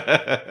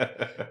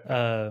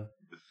know.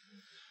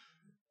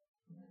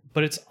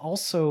 But it's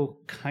also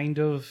kind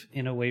of,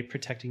 in a way,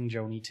 protecting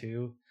Joni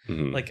too.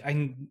 Mm-hmm. Like,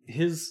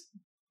 his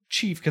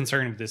chief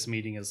concern of this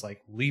meeting is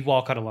like, leave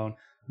Walcott alone.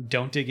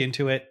 Don't dig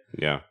into it.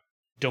 Yeah.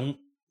 Don't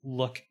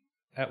look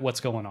at what's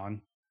going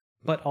on.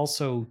 But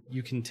also,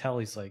 you can tell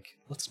he's like,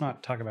 let's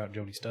not talk about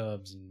Joni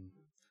Stubbs and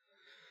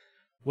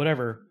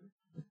whatever.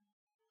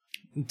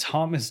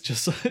 Tom is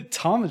just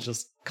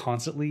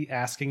constantly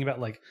asking about,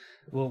 like,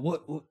 well,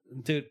 what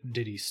did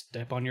he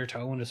step on your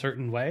toe in a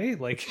certain way?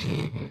 Like,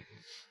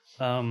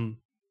 but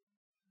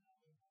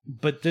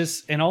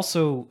this, and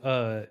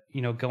also,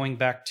 you know, going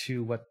back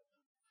to what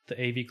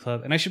the AV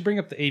Club, and I should bring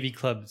up the AV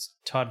Club's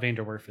Todd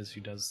Vanderwerf is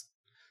who does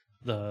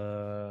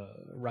the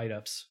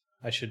write-ups.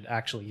 I should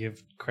actually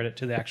give credit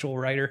to the actual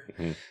writer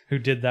mm-hmm. who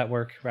did that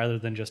work rather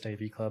than just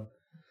AV Club.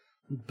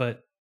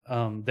 But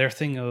their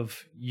thing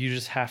of you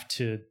just have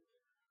to,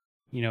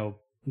 you know,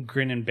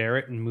 grin and bear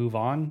it and move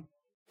on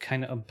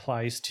kind of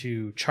applies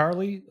to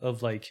Charlie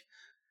of like,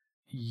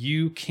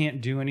 you can't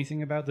do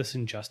anything about this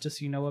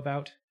injustice you know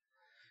about.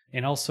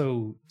 And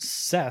also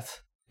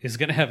Seth is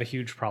going to have a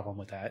huge problem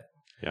with that.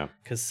 Yeah.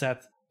 Because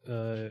Seth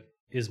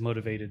is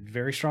motivated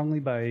very strongly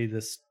by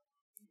this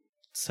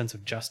sense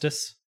of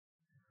justice.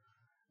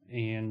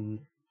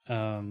 And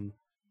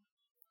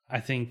I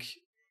think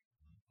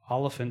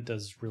Oliphant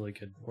does really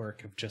good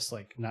work of just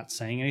like not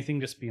saying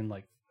anything, just being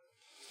like,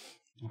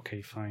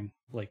 okay, fine.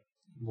 Like,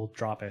 we'll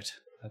drop it.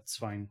 That's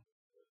fine.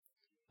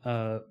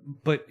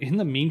 But in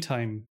the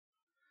meantime,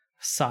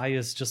 Cy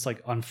is just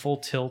like on full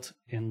tilt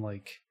and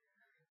like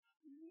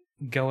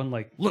going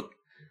like, look,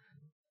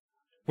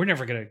 we're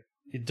never gonna,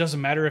 it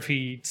doesn't matter if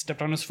he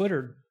stepped on his foot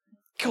or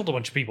killed a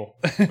bunch of people.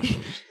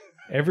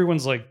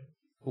 Everyone's like,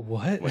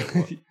 what? Wait,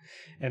 what?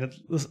 And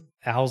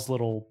Al's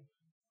little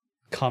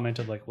comment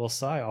of like, well,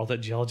 Cy, all that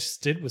geologists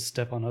did was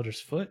step on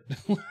others' foot.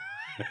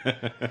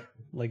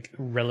 Like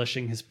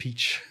relishing his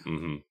peach.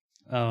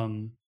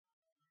 Mm-hmm.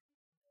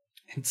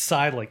 And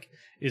Cy like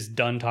is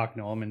done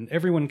talking to him, and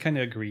everyone kind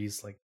of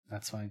agrees, like,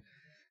 that's fine.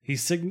 He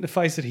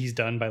signifies that he's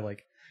done by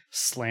like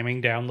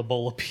slamming down the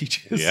bowl of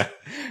peaches. Yeah.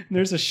 And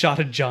there's a shot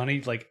of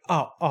Johnny like,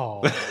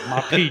 oh,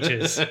 my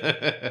peaches.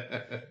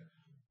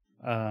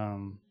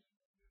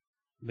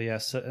 But yeah,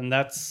 so, and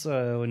that's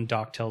when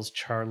Doc tells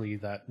Charlie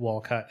that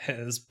Walcott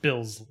has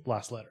Bill's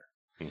last letter.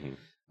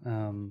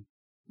 Mm-hmm.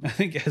 I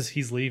think as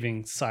he's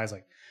leaving, Cy's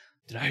like,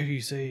 did I hear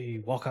you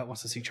say Walcott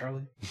wants to see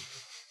Charlie?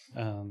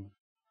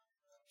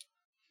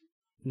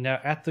 Now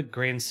at the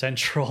Grand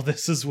Central,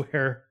 this is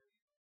where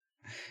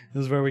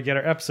we get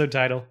our episode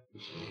title.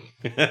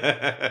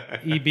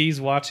 EB's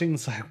watching.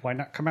 It's like, why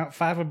not come out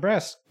 5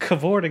 abreast,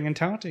 cavorting and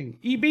taunting?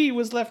 EB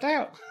was left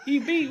out.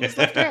 EB was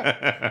left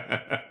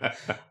out.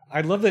 I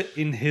love that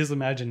in his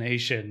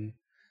imagination,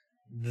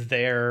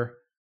 their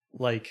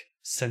like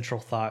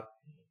central thought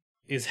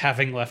is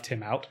having left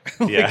him out.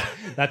 Like, yeah,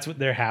 that's what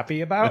they're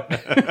happy about.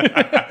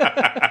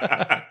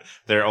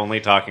 They're only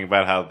talking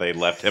about how they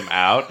left him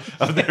out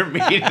of their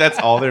meeting. That's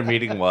all their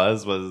meeting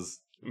was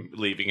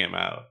leaving him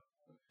out.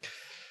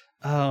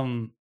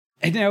 And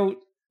now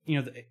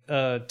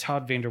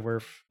Todd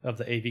Vanderwerf of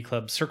the AV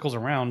Club circles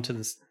around to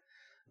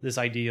this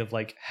idea of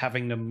like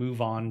having to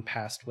move on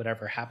past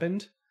whatever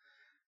happened,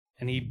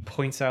 and he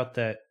points out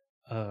that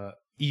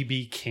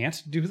EB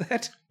can't do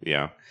that.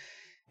 Yeah.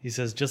 He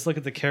says, just look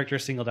at the character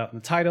singled out in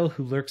the title,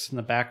 who lurks in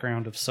the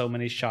background of so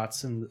many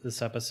shots in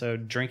this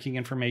episode, drinking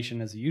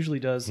information as he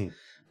usually does,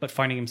 but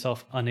finding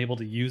himself unable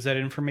to use that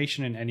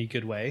information in any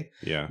good way.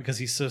 Yeah. Because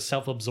he's so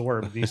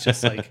self-absorbed. He's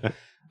just like,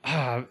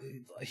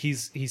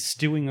 he's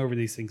stewing over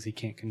these things he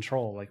can't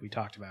control, like we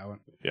talked about.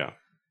 Yeah.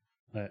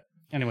 But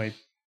anyway,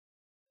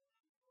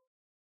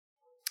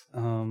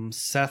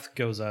 Seth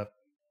goes up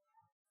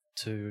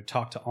to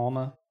talk to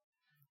Alma.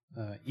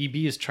 EB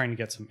is trying to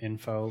get some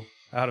info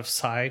out of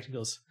sight. He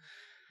goes,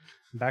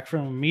 back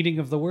from a meeting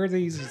of the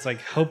worthies. It's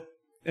like, hope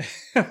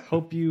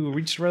you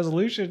reached a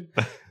resolution.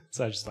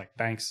 So I was just like,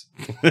 thanks.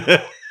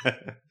 I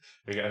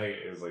think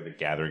it was like the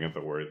gathering of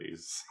the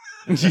worthies.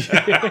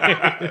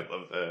 I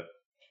love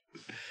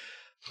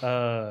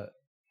that.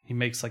 He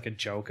makes like a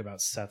joke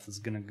about Seth is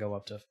gonna go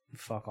up to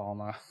fuck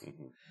Alma.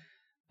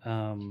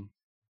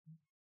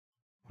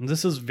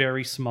 This is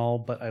very small,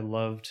 but I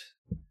loved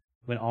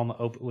when Alma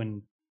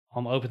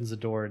opens the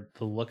door,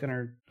 the look on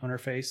her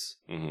face.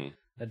 Mm-hmm.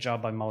 That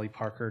job by Molly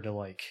Parker to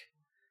like,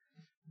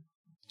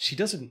 she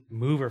doesn't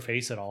move her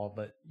face at all,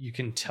 but you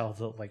can tell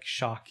the like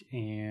shock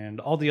and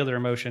all the other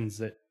emotions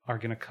that are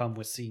going to come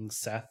with seeing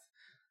Seth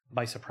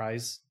by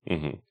surprise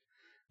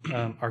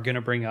are going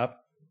to bring up.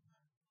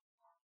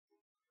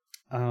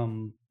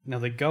 Now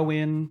they go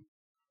in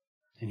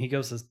and he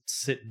goes to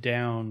sit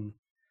down.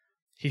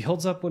 He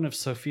holds up one of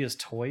Sophia's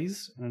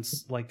toys and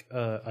it's like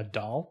a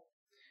doll.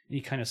 And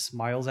he kind of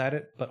smiles at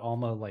it, but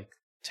Alma like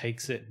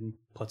takes it and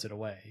puts it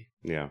away.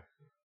 Yeah.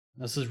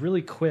 This is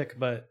really quick,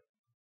 but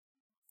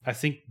I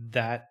think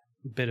that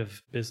bit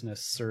of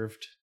business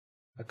served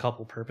a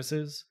couple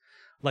purposes.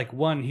 Like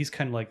one, he's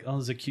kind of like, oh,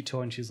 this is a cute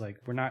toy. And she's like,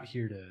 we're not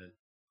here to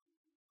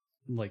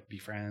like be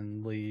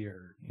friendly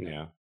or,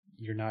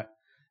 you're not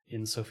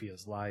in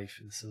Sophia's life.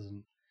 This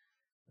isn't,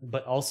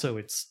 but also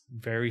it's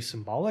very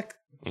symbolic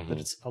that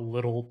it's a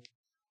little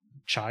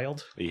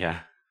child. Yeah.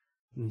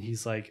 And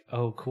he's like,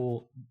 oh,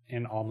 cool.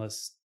 And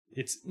Alma's,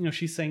 it's,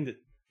 she's saying that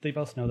they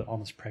both know that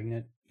Alma's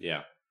pregnant.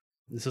 Yeah.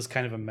 This is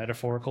kind of a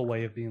metaphorical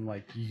way of being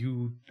like,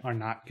 you are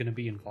not going to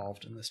be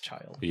involved in this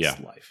child's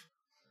life.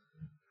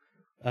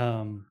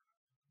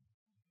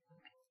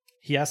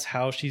 He asks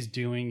how she's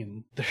doing,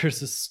 and there's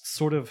this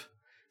sort of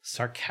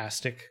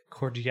sarcastic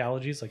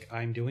cordiality. He's like,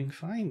 I'm doing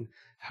fine.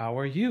 How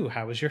are you?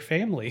 How is your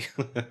family?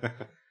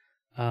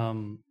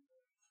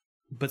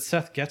 But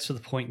Seth gets to the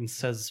point and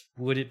says,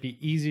 would it be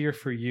easier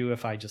for you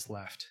if I just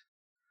left?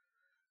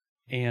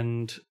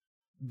 And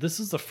this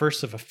is the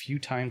first of a few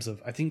times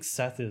I think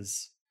Seth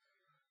is,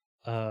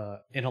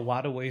 in a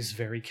lot of ways,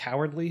 very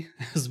cowardly.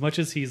 As much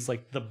as he's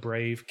like the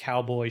brave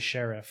cowboy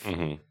sheriff,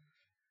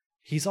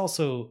 he's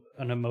also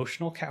an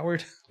emotional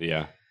coward.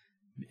 Yeah.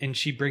 And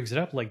she brings it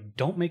up like,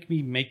 don't make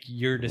me make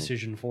your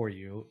decision for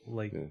you.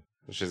 Like,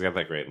 she's got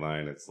that great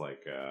line. It's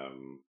like,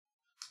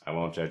 I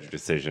won't judge your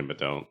decision, but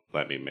don't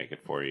let me make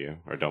it for you,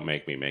 or don't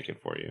make me make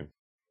it for you.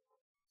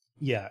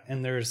 Yeah,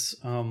 and there's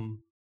a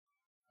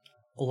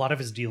lot of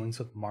his dealings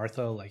with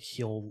Martha. Like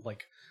he'll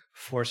like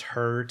force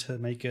her to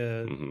make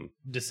a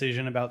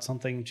decision about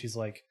something. And she's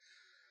like,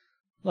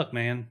 "Look,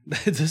 man,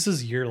 this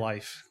is your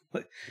life.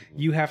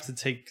 You have to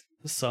take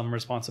some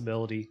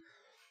responsibility."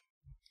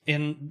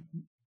 And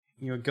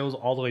it goes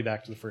all the way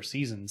back to the first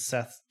season.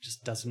 Seth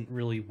just doesn't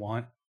really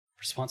want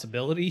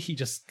responsibility. He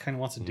just kind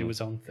of wants to do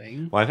his own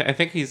thing. Well, I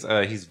think he's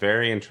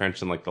very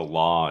entrenched in like the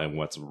law and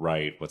what's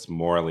right, what's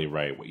morally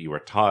right. What you were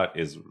taught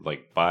is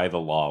like by the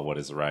law what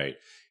is right.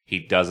 He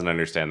doesn't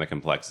understand the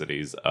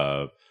complexities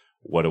of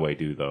what do I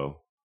do though.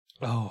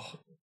 Oh,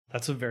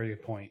 that's a very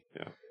good point.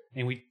 Yeah,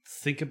 and we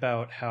think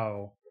about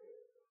how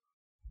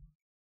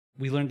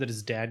we learned that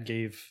his dad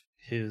gave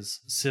his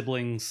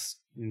siblings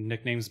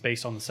nicknames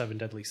based on the 7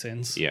 deadly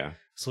sins. Yeah,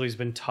 so he's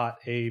been taught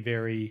a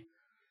very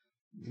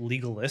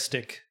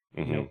legalistic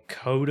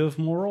code of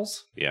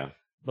morals. Yeah,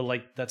 but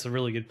like that's a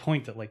really good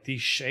point that like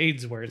these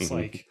shades where it's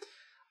like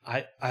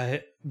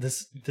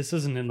this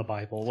isn't in the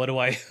Bible. What do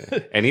I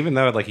and even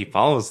though like he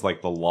follows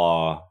like the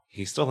law,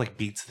 he still like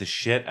beats the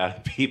shit out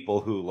of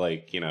people who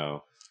like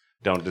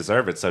don't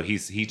deserve it. So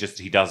he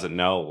doesn't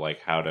know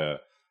like how to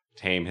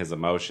tame his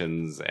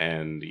emotions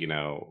and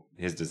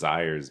his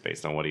desires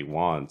based on what he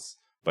wants,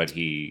 but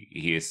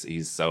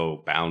he's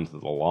so bound to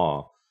the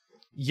law.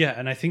 Yeah,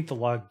 and I think the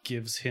law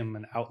gives him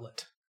an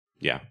outlet.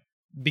 Yeah.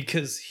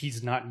 Because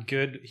he's not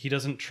good. He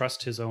doesn't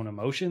trust his own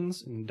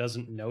emotions and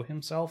doesn't know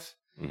himself.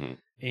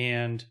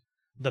 And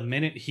the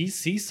minute he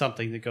sees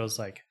something that goes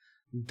like,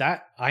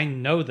 that, I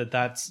know that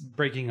that's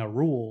breaking a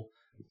rule,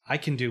 I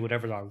can do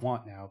whatever I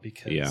want now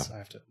because I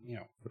have to,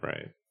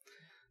 Right.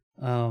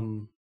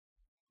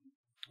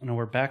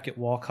 We're back at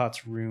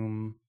Walcott's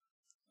room.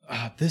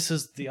 This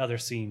is the other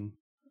scene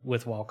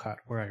with Walcott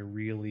where I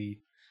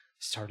really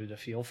started to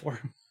feel for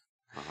him.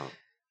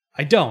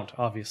 I don't,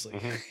 obviously.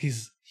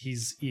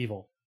 He's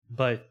evil,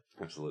 but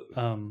absolutely.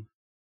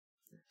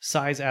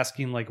 Sai's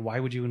asking, like, why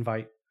would you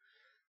invite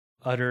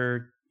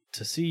Utter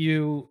to see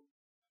you?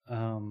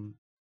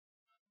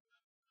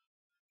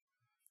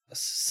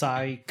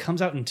 Sai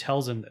comes out and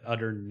tells him that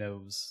Utter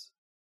knows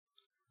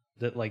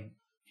that, like,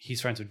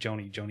 he's friends with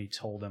Joni. Joni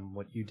told him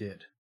what you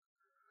did.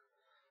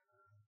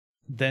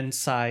 Then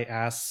Sai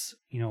asks,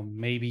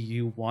 maybe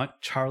you want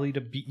Charlie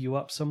to beat you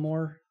up some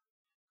more?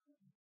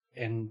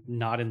 And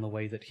not in the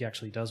way that he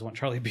actually does want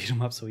Charlie to beat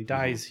him up so he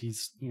dies.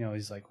 Mm-hmm.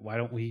 He's like, why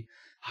don't we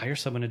hire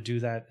someone to do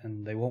that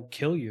and they won't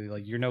kill you?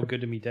 Like, you're no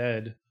good to me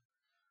dead.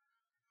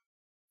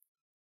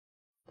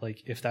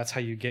 Like, if that's how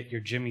you get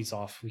your jimmies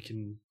off, we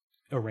can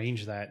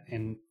arrange that.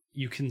 And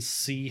you can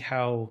see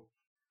how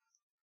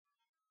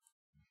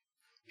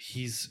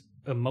he's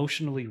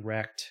emotionally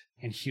wrecked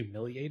and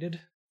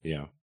humiliated.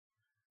 Yeah.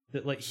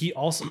 That, like, he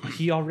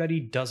already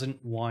doesn't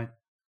want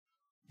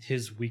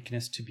his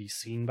weakness to be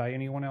seen by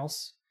anyone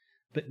else.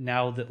 But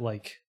now that,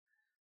 like,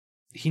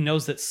 he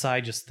knows that Sai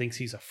just thinks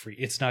he's a freak.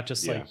 It's not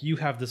just like, you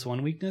have this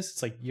one weakness.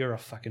 It's like, you're a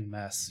fucking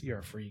mess. You're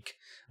a freak.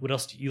 What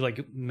else do you like?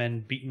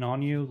 Men beating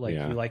on you? Like,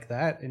 you like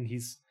that? And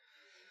he's...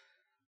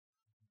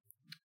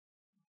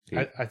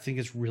 Yeah. I think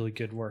it's really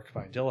good work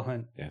by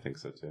Dillahunt. Yeah, I think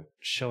so too.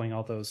 Showing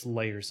all those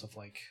layers of,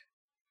 like,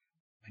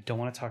 I don't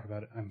want to talk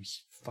about it. I'm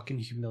fucking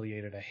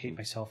humiliated. I hate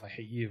myself. I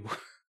hate you.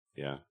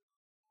 Yeah.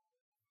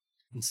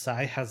 And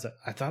Sai has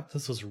I thought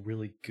this was a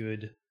really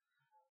good,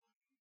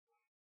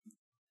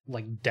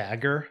 like,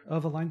 dagger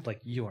of a line. Like,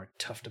 you are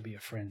tough to be a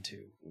friend to.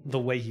 The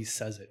way he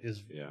says it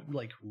is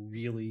like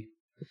really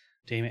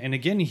damn it. And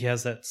again, he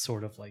has that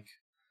sort of, like,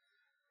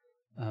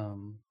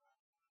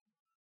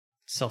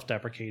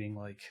 self-deprecating,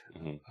 like,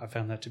 I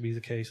found that to be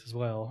the case as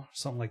well.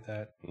 Something like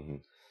that. Mm-hmm.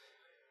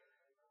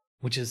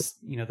 Which is,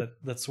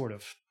 that sort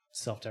of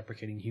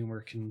self-deprecating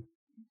humor can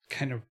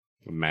kind of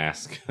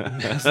mask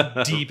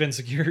deep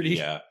insecurity.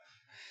 Yeah.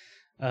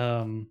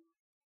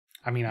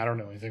 I mean, I don't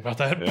know anything about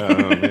that.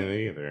 Yeah,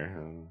 me either.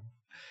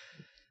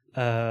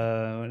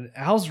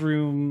 Al's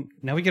room.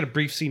 Now we get a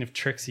brief scene of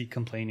Trixie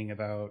complaining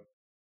about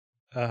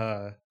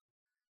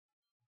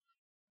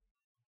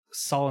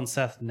Saul and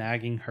Seth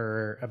nagging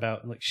her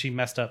about, like, she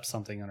messed up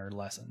something on her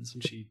lessons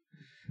and she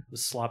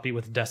was sloppy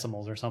with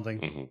decimals or something.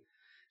 Mm-hmm.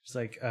 She's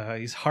like,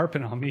 he's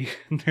harping on me.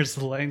 And there's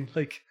the line,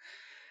 like,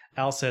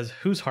 Al says,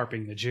 "Who's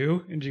harping, the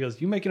Jew?" And she goes,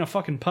 "You making a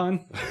fucking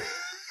pun?"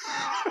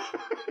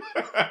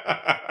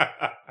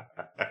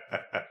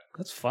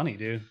 That's funny,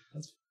 dude.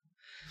 I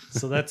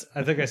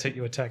think I sent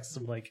you a text.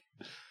 I'm like,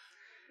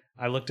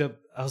 I looked up,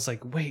 I was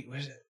like, wait, what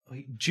is it?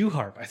 Wait, Jew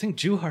harp. I think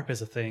Jew harp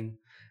is a thing.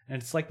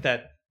 And it's like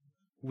that,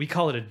 we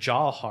call it a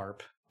jaw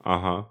harp.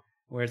 Uh-huh.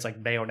 Where it's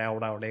like,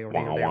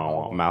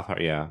 mouth harp,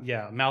 yeah.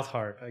 Yeah, mouth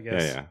harp, I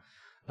guess.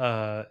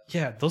 Yeah.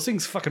 Yeah, those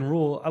things fucking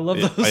rule. I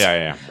love those.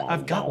 Yeah.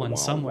 I've got one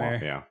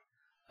somewhere.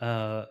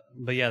 Yeah.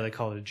 But yeah, they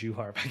call it a Jew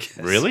harp, I guess.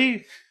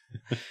 Really?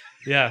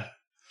 Yeah.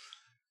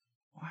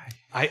 Why?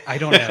 I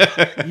don't know.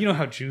 You know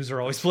how Jews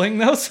are always playing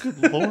those?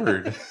 Good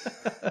Lord.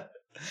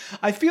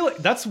 I feel like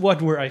that's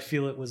one where I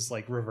feel it was,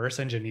 like, reverse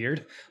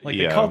engineered. Like,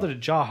 they called it a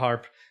jaw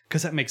harp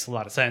because that makes a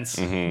lot of sense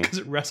because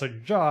it rests on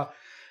your jaw.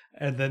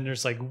 And then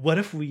there's like, what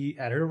if we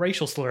added a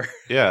racial slur?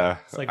 Yeah.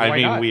 It's like, I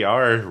mean, not? We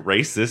are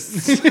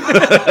racists.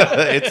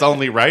 It's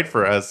only right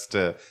for us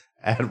to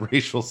add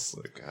racial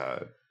slur.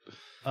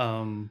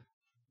 God.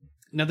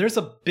 Now there's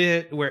a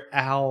bit where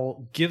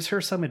Al gives her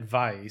some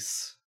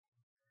advice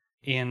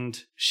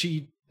and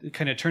she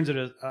kind of turns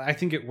it, I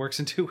think it works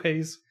in two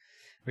ways.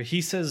 Where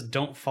he says,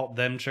 don't fault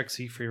them,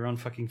 Trixie, for your own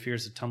fucking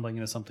fears of tumbling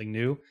into something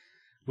new,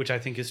 which I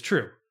think is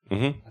true.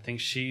 Mm-hmm. I think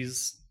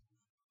she's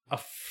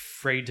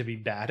afraid to be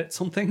bad at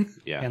something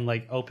and,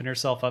 like, open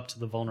herself up to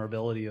the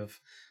vulnerability of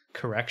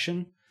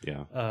correction.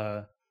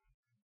 Yeah.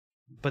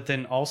 But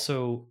then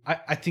also,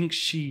 I think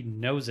she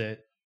knows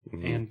it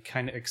and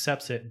kind of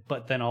accepts it,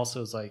 but then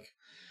also is like,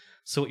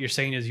 so what you're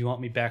saying is you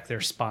want me back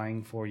there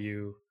spying for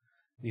you?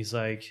 And he's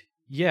like,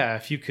 yeah,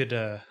 if you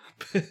could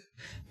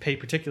pay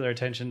particular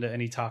attention to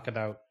any talk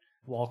about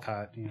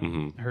Walcott,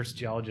 Hearst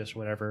geologist,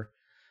 whatever.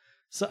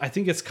 So I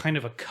think it's kind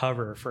of a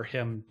cover for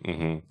him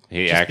being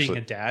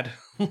a dad.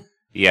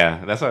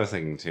 Yeah, that's what I was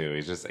thinking too.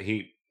 He's just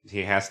he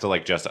has to,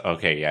 like, just,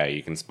 okay, yeah,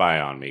 you can spy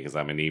on me because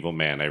I'm an evil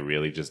man. I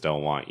really just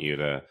don't want you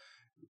to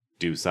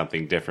do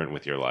something different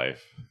with your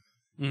life.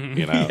 Mm-hmm.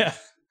 You know? Yeah.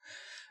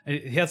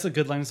 He has a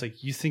good line. It's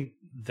like, you think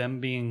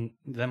them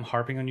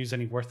harping on you is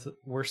any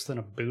worse than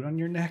a boot on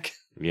your neck?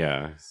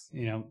 Yeah.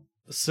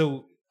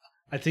 So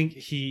I think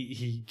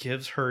he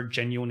gives her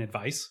genuine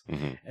advice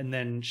and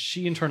then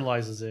she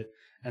internalizes it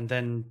and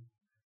then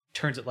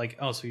turns it like,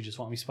 oh, so you just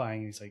want me spying?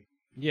 And he's like,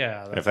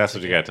 yeah. If that's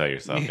what you gotta tell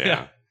yourself,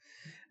 yeah.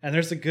 And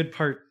there's a good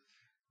part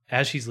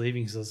as she's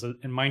leaving, he says,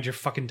 and mind your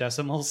fucking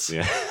decimals.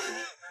 Yeah.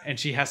 And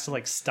she has to,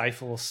 like,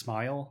 stifle a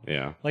smile.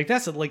 Yeah. Like,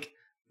 that's it. Like,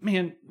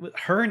 man, with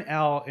her and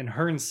Al and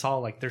her and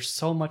Saul, like, there's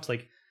so much,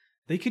 like,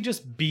 they could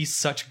just be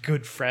such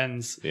good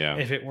friends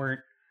if it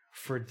weren't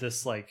for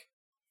this, like,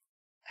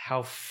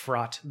 how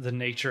fraught the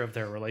nature of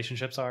their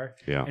relationships are.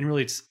 Yeah. And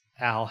really it's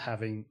Al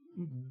having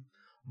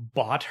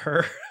bought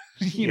her,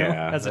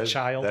 as a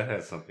child. That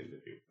has something to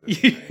do with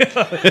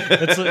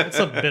it's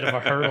a bit of a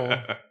hurdle,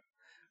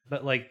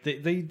 but like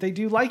they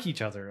do like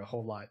each other a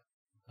whole lot.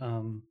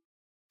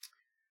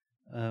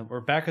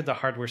 We're back at the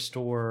hardware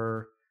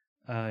store,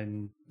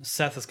 and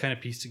Seth has kind of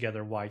pieced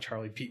together why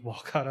Charlie beat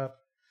Walcott up,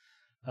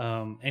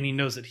 and he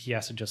knows that he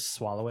has to just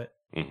swallow it.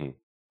 Mm-hmm.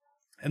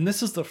 And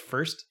this is the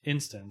first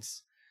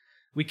instance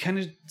we kind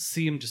of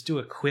see him just do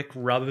a quick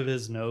rub of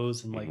his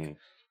nose and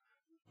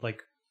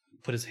like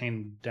put his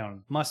hand down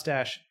his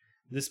mustache.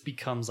 This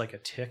becomes like a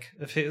tick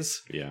of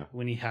his. Yeah.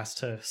 When he has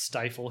to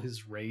stifle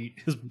his rage,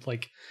 his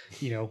like,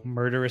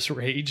 murderous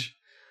rage.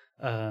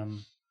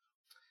 And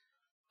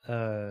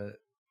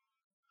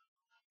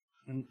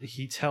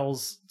he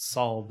tells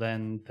Saul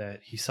then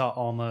that he saw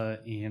Alma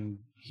and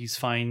he's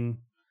fine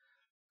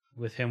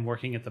with him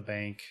working at the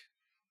bank.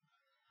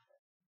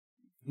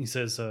 He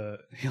says,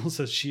 he also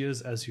says, she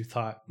is as you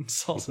thought. And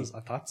Saul says, I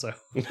thought so.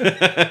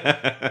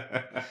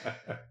 I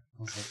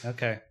was like,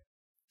 okay.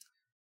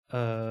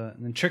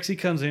 And then Trixie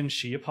comes in.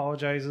 She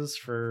apologizes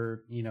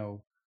for,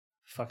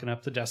 fucking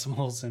up the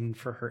decimals and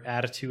for her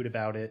attitude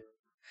about it.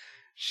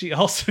 She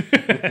also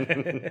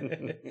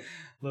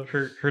love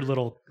her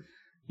little,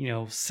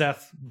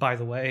 Seth, by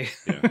the way,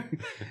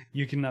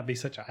 you cannot be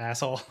such an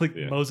asshole. Like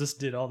Moses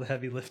did all the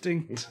heavy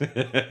lifting,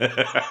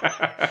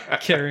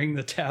 carrying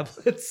the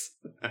tablets.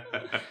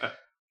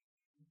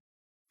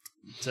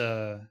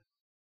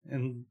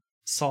 And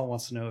Saul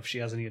wants to know if she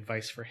has any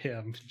advice for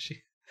him.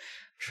 She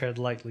tread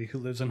lightly, who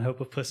lives in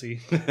hope of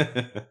pussy.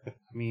 I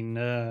mean,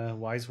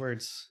 wise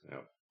words.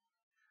 Yep.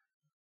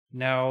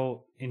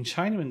 Now, in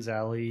Chinaman's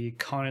Alley,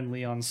 Con and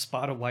Leon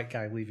spot a white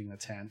guy leaving the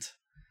tent.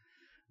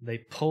 They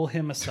pull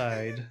him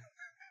aside.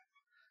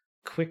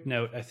 Quick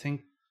note, I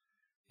think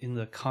in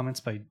the comments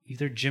by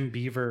either Jim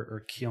Beaver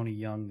or Keone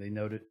Young, they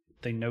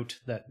note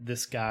that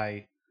this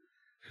guy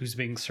who's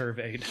being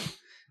surveyed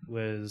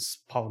was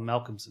Paula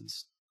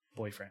Malcolmson's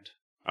boyfriend.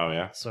 Oh,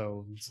 yeah?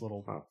 So, it's a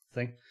little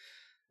thing.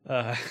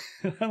 Is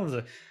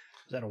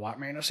that a white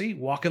man I see?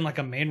 Walking like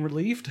a man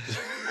relieved?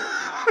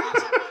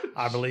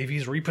 I believe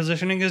he's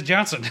repositioning his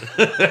Johnson.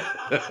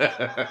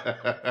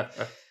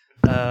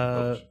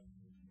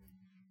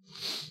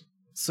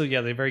 So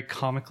yeah, they very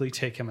comically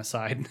take him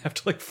aside and have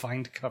to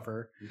find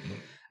cover. Mm-hmm.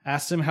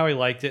 Asked him how he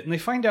liked it, and they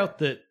find out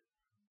that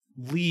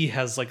Lee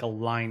has a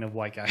line of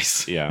white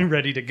guys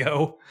ready to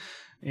go.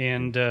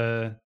 And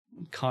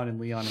Con and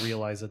Leon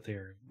realize that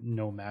they're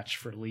no match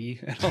for Lee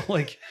at all.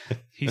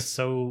 He's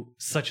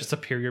such a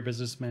superior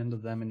businessman to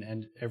them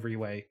in every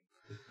way.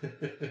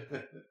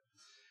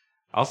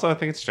 Also, I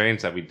think it's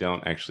strange that we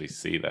don't actually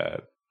see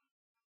that.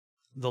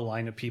 The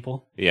line of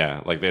people?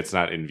 Yeah, it's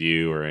not in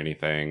view or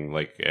anything.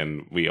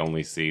 And we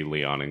only see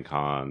Leon and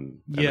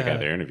Con and the guy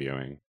they're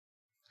interviewing.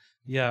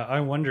 Yeah,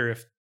 I wonder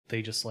if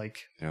they just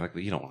They're like,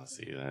 you don't want to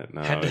see that.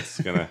 No, it's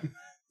gonna...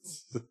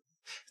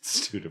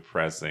 It's too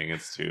depressing.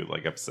 It's too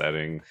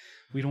upsetting.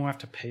 We don't have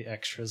to pay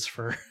extras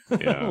for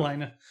a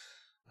line of...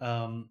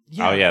 Oh,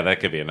 yeah, that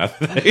could be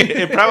another thing.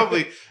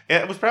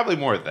 It was probably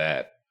more of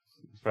that.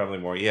 Probably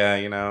more,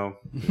 no.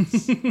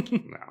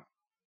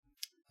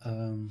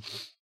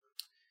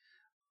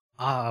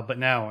 But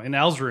now, in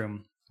Al's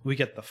room, we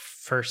get the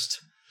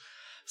first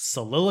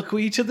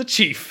soliloquy to the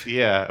chief.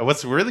 Yeah,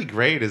 what's really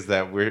great is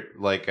that we're,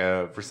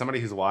 for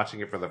somebody who's watching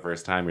it for the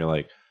first time,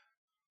 there's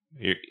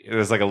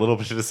a little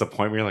bit of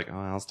disappointment. You're like,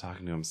 oh, Al's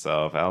talking to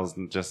himself. Al's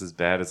just as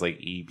bad as,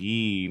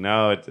 EB.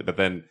 No, but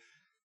then...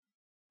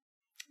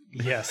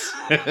 Yes.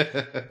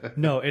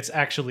 No, it's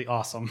actually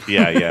awesome.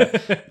 Yeah.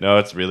 No,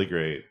 it's really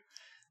great.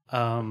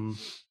 But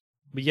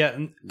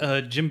yeah,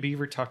 Jim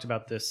Beaver talked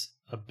about this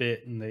a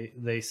bit, and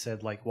they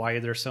said why are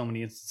there so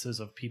many instances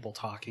of people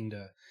talking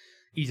to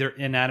either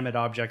inanimate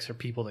objects or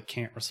people that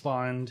can't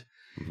respond?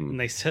 Mm-hmm. And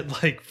they said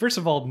first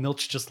of all,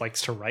 Milch just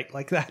likes to write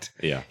like that.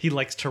 Yeah, he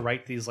likes to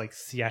write these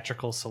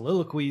theatrical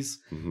soliloquies.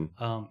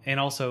 Mm-hmm. And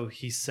also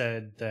he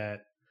said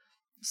that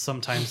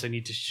sometimes they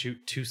need to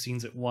shoot two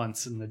scenes at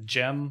once, and the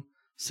Gem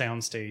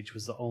soundstage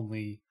was the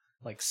only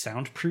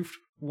soundproof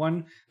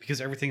one because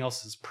everything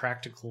else is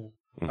practical.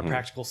 Mm-hmm. A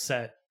practical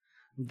set.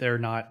 They're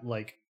not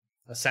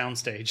a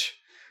soundstage.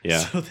 Yeah.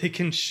 So they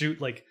can shoot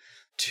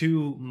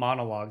two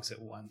monologues at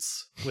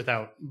once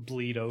without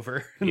bleed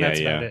over. And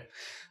that's about it.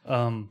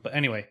 But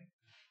anyway,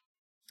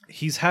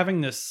 he's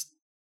having this,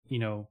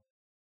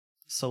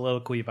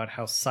 soliloquy about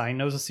how Sai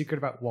knows a secret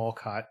about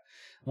Walcott,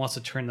 wants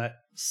to turn that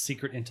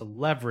secret into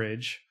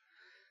leverage,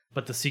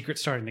 but the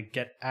secret's starting to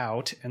get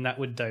out, and that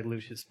would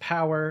dilute his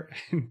power.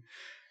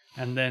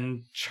 And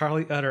then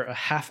Charlie Utter, a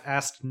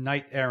half-assed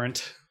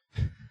knight-errant,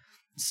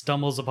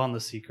 stumbles upon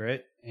the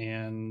secret,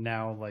 and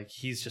now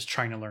he's just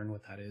trying to learn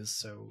what that is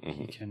so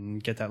he can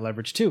get that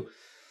leverage too.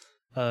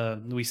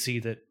 We see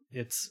that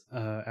it's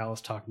Alice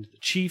talking to the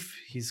chief.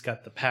 He's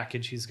got the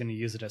package. He's going to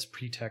use it as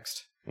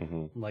pretext,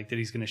 that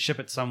he's going to ship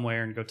it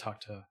somewhere and go talk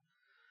to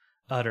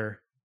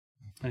Utter.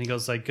 And he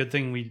goes good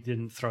thing we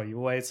didn't throw you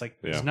away. It's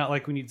it's not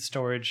like we need the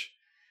storage.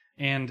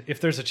 And if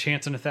there's a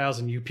chance in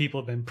 1,000, you people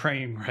have been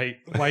praying, right?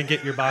 Why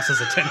get your boss's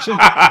attention?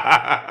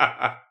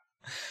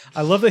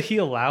 I love that he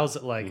allows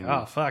it. Like,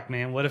 oh fuck,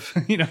 man, what if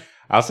I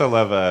also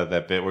love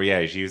that bit where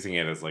he's using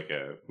it as like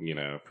a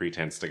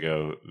pretense to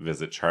go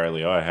visit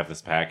Charlie. Oh, I have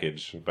this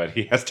package, but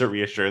he has to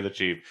reassure the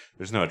chief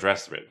there's no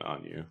address written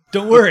on you.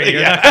 Don't worry,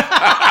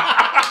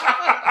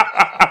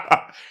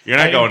 you're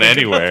not going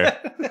anywhere.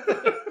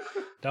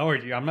 Don't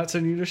worry, I'm not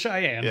sending you to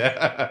Cheyenne.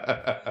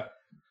 Yeah.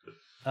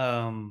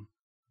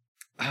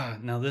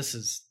 Now this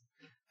is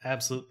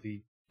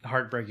absolutely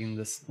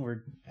heartbreaking.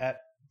 We're at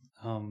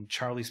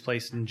Charlie's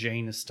place and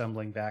Jane is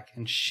stumbling back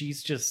and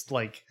she's just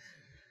like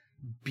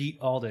beat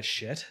all to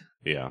shit.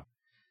 Yeah.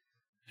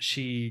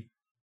 She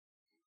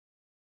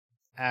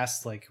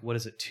asked like, what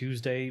is it,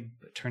 Tuesday?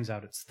 But turns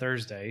out it's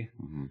Thursday.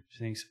 Mm-hmm. She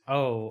thinks,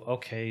 oh,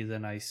 okay,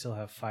 then I still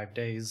have 5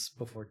 days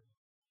before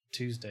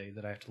Tuesday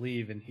that I have to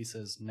leave. And he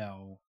says,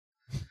 no,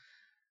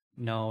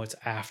 it's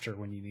after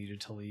when you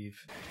needed to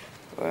leave.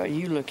 Well,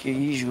 you look your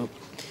usual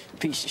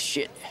piece of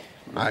shit.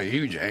 Not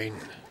you, Jane.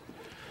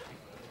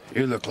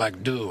 You look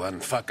like dew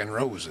on fucking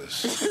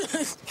roses.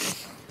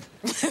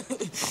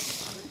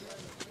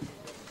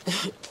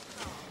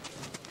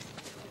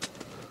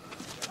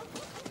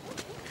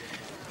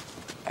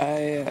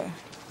 I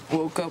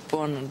woke up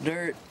on the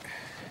dirt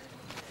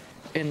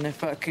in the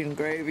fucking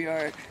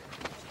graveyard,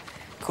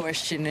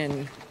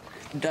 questioning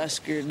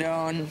dusk or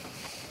dawn.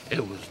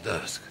 It was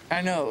dusk.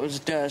 I know it was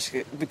dusk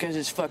because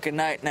it's fucking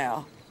night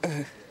now.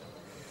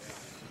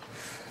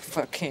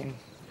 Fucking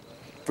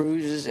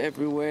bruises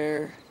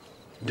everywhere.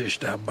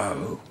 Dished out by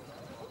who?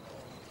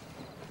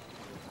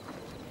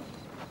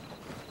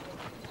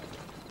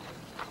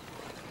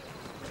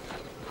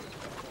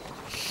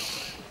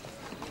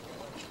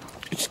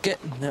 It's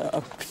getting the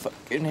up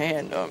fucking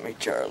hand on me,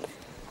 Charlie.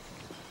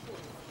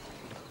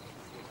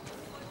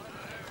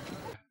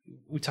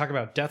 We talk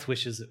about death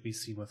wishes that we've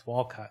seen with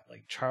Walcott.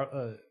 Like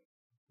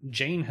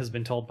Jane has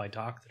been told by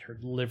Doc that her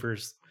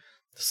liver's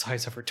the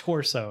size of her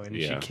torso and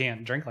she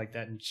can't drink like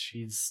that, and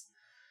she's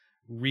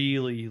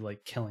really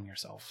like killing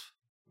herself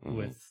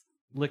with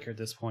liquor at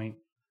this point.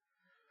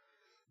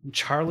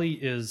 Charlie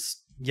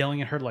is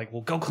yelling at her like,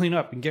 well, go clean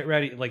up and get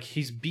ready. Like,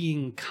 he's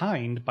being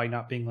kind by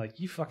not being like,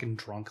 you fucking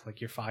drunk, like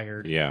you're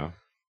fired. Yeah.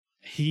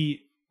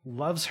 He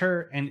loves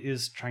her and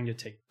is trying to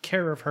take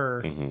care of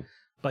her,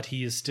 but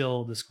he is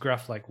still this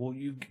gruff like, well,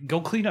 you go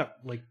clean up,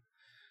 like,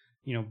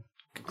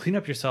 clean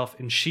up yourself.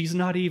 And she's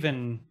not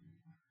even,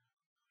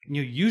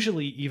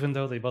 usually even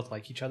though they both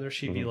like each other,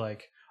 she'd be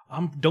like,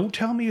 don't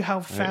tell me how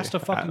fast to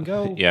fucking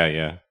go.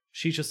 Yeah.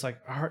 She's just like,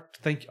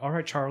 all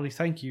right, Charlie,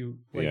 thank you.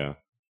 Like, yeah.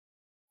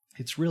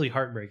 It's really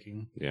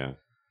heartbreaking. Yeah.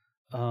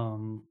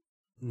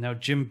 Now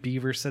Jim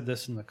Beaver said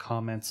this in the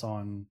comments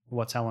on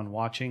What's Alan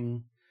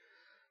Watching.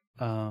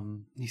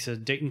 He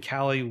said, Dayton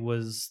Cali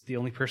was the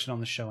only person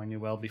on the show I knew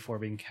well before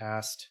being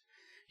cast.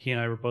 He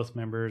and I were both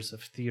members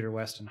of Theater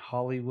West in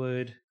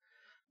Hollywood.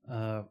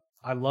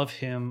 I love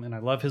him and I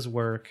love his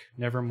work,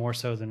 never more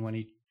so than when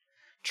he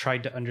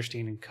tried to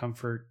understand and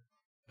comfort.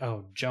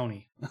 Oh,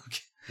 Joni.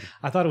 Okay.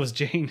 I thought it was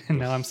Jane, and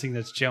now I'm seeing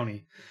that's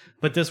Joni.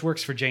 But this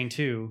works for Jane,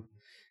 too.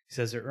 He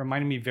says, it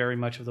reminded me very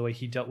much of the way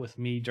he dealt with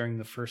me during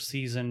the first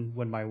season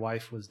when my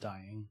wife was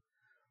dying.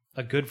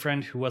 A good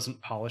friend who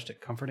wasn't polished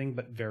at comforting,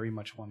 but very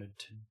much wanted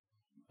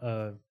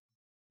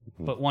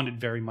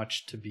very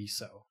much to be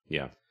so.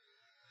 Yeah.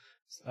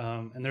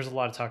 And there's a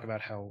lot of talk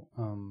about how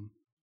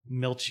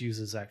Milch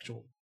uses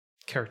actual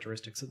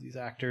characteristics of these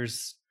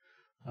actors.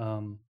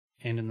 And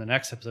in the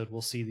next episode,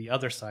 we'll see the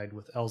other side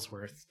with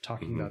Ellsworth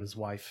talking about his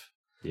wife.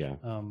 Yeah.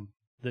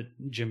 That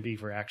Jim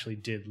Beaver actually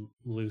did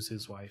lose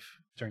his wife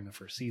during the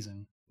first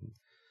season.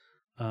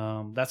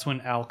 That's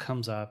when Al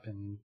comes up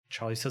and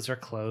Charlie says they're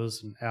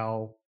closed, and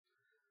Al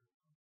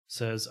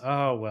says,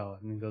 oh, well,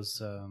 and he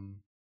goes,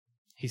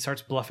 he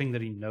starts bluffing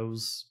that he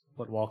knows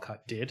what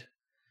Walcott did.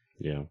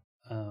 Yeah.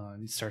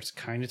 He starts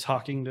kind of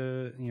talking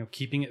to,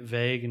 keeping it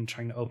vague and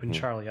trying to open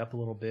Charlie up a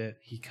little bit.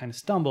 He kind of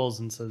stumbles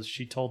and says,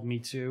 she told me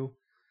to.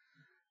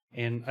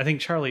 And I think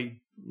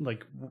Charlie,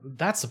 like,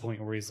 that's the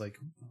point where he's like,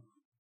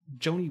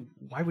 Joni,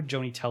 why would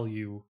Joni tell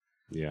you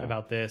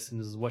about this? And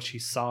this is what she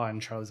saw.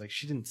 And Charlie's like,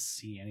 she didn't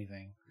see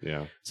anything.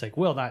 Yeah. It's like,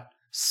 well, not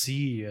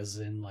see as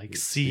in like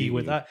see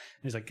with that.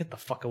 And he's like, get the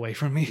fuck away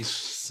from me.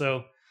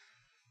 So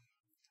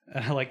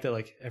I like that,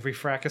 like, every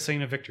frack is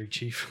saying a victory,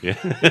 Chief. Yeah.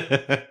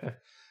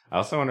 I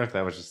also wonder if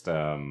that was just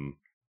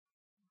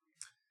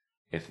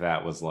if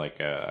that was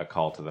like a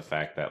call to the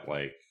fact that,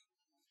 like,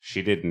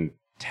 she didn't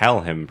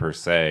tell him per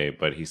se,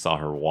 but he saw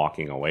her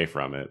walking away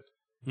from it.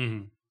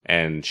 Mm-hmm.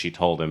 And she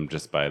told him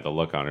just by the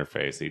look on her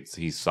face.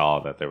 He saw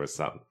that there was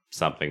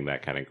something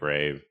that kind of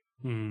grave,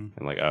 and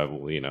like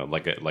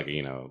like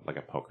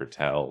a poker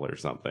tell or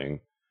something.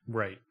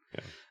 Right.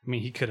 Yeah. I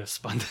mean, he could have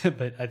spun it,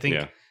 but I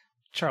think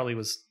Charlie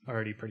was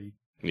already pretty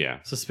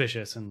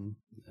suspicious. And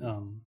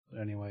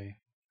anyway,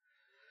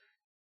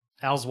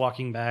 Al's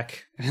walking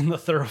back in the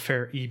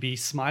thoroughfare. EB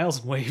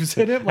smiles and waves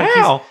at him like,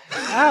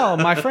 Al,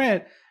 my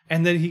friend.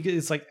 And then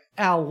it's like,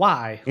 Al,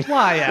 why?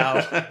 Why,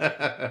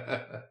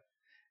 Al?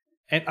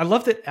 And I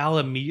love that Al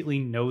immediately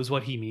knows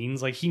what he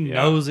means. Like, he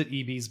knows that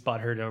EB's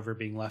butthurt over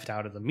being left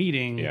out of the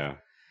meeting. Yeah.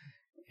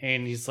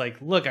 And he's like,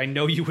 look, I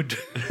know you would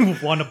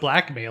want to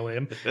blackmail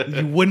him.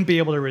 You wouldn't be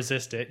able to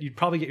resist it. You'd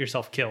probably get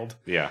yourself killed.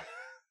 Yeah.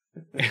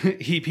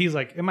 He's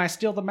like, am I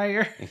still the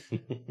mayor?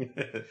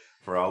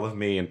 For all of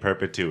me in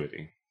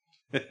perpetuity.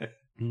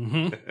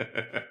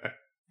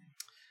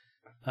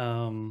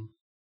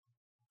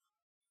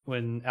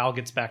 When Al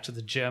gets back to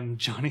the gym,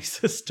 Johnny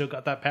says, still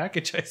got that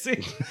package, I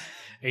see.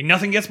 Ain't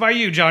nothing gets by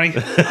you, Johnny.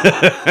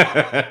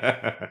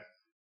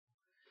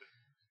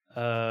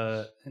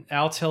 And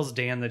Al tells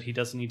Dan that he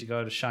doesn't need to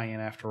go to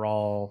Cheyenne after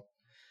all.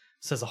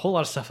 Says a whole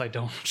lot of stuff I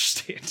don't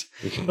understand.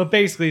 But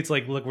basically it's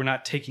like, look, we're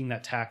not taking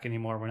that tack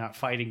anymore. We're not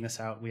fighting this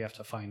out. We have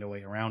to find a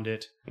way around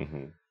it.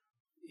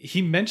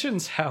 He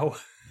mentions how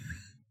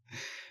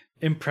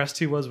impressed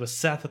he was with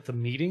Seth at the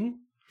meeting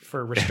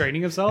for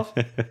restraining himself.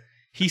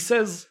 He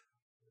says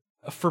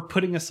for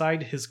putting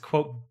aside his,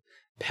 quote,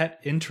 pet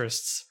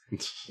interests,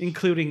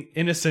 including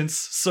innocence,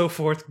 so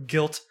forth,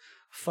 guilt,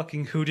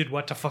 fucking who did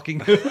what to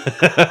fucking who.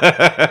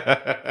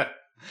 I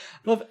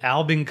love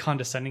Al being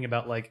condescending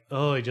about like,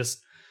 oh, he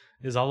just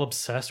is all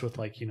obsessed with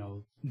like, you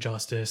know,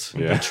 justice,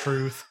 the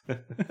truth.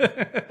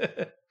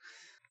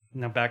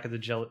 Now back at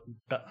the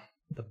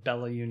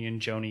Bella Union,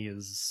 Joni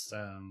is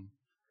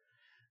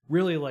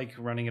really like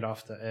running it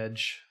off the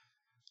edge.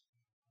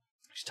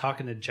 She's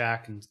talking to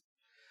Jack and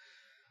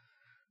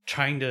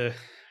trying to,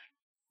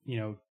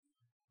 you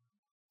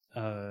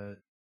know,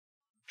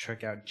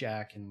 trick out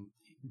Jack, and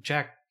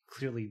Jack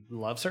clearly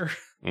loves her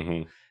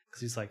because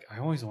he's like, I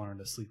always wanted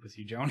to sleep with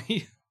you,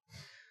 Joni.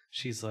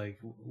 She's like,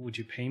 would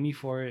you pay me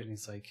for it? And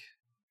he's like,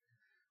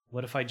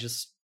 what if I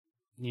just,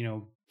 you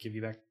know, give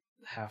you back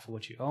half of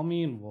what you owe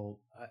me? And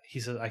he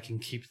says, I can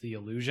keep the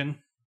illusion.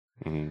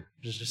 Which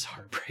is just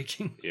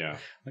heartbreaking. Yeah.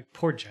 Like,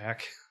 poor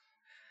Jack.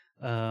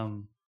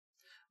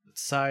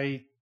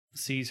 Cy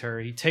sees her.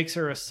 He takes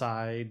her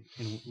aside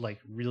and like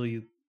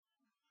really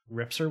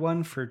rips her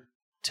one for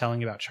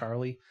telling about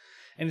Charlie.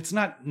 And it's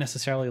not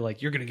necessarily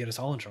like, you're going to get us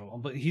all in trouble,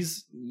 but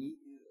he's,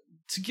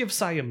 to give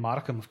Cy a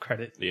modicum of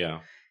credit.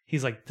 Yeah.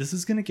 He's like, this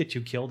is going to get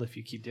you killed if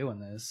you keep doing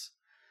this.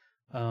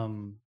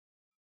 And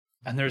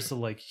there's the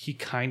like, he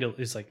kind of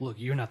is like, look,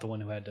 you're not the one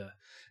who had to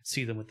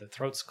see them with the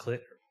throat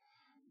slit.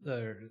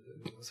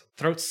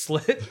 Throat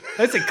slit?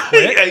 I said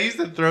clit. Yeah, you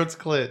said throat's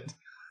clit.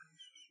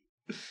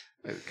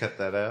 Cut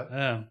that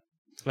out.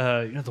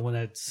 You're not the one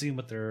that see them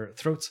with their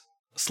throats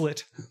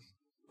slit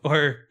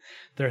or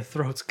their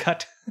throats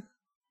cut.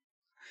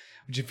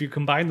 Which, if you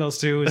combine those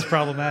two, is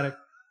problematic.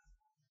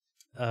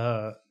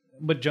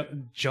 But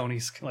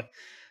Joni's like,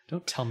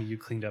 don't tell me you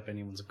cleaned up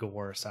anyone's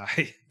gore,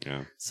 Cy.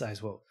 Yeah.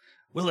 Cy's, well,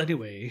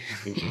 anyway.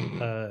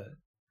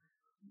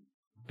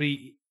 But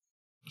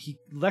he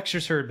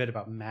lectures her a bit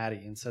about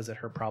Maddie and says that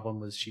her problem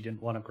was she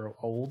didn't want to grow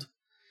old.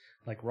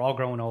 Like, we're all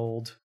growing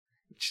old.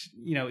 Which,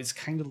 you know, it's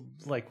kind of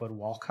like what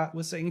Walcott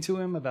was saying to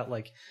him about,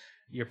 like,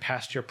 you're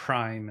past your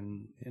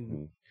prime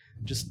and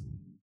just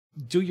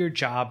do your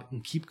job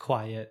and keep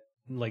quiet.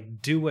 And,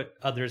 like, do what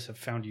others have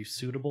found you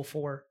suitable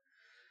for.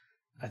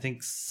 I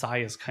think Cy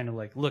is kind of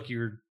like, look,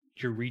 you're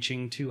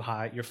reaching too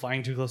high, you're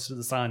flying too close to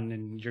the sun,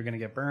 and you're gonna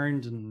get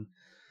burned, and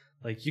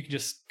like you can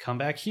just come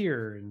back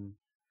here and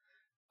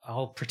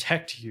I'll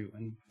protect you.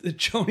 And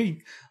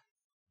Joni,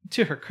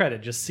 to her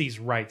credit, just sees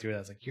right through that.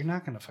 It's like, you're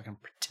not gonna fucking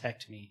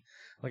protect me.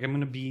 Like, I'm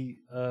gonna be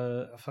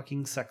a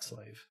fucking sex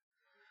slave.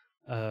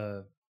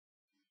 You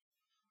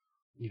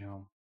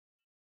know,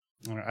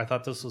 I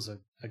thought this was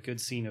a good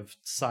scene of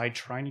Cy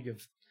trying to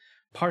give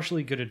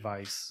partially good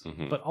advice,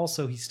 but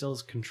also he still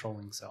is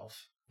controlling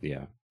self.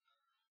 Yeah.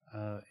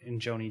 And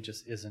Joni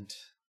just isn't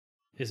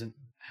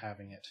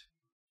having it.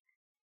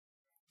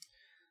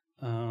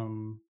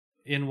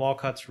 In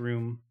Walcott's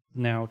room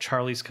now,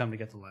 Charlie's come to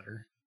get the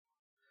letter.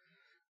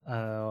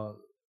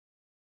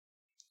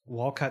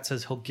 Walcott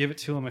says he'll give it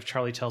to him if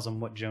Charlie tells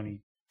him what Joni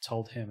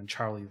told him, and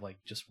Charlie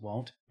like just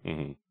won't.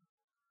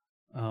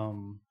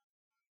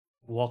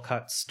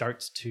 Walcott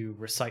starts to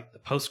recite the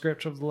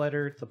postscript of the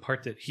letter, the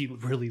part that he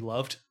really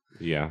loved.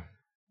 Yeah.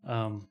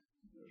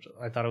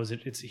 I thought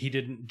he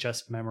didn't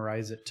just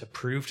memorize it to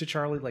prove to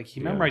Charlie, like he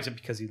memorized it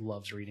because he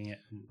loves reading it.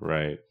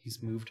 Right.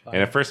 He's moved by it.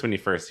 And at first, when you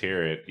first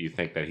hear it, you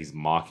think that he's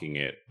mocking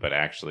it, but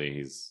actually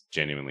he's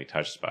genuinely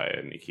touched by it,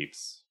 and he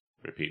keeps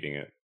repeating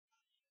it.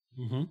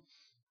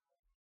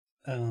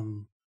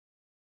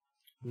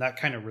 That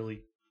kind of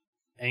really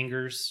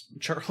angers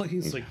Charlie.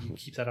 He's like, you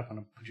keep that up, I'm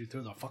gonna put you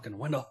through the fucking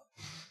window.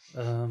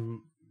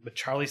 But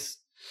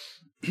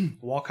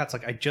Walcott's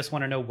like, I just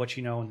want to know what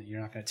you know and that you're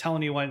not going to tell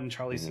anyone. And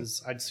Charlie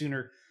says, I'd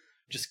sooner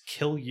just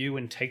kill you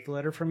and take the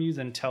letter from you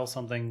than tell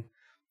something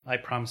I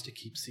promised to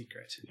keep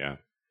secret. Yeah.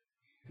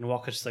 And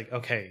Walcott's just like,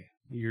 okay,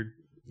 you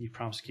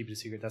promised to keep it a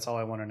secret. That's all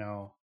I want to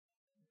know.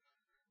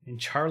 And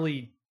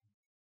Charlie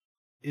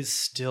is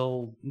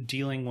still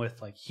dealing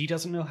with, like, he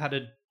doesn't know how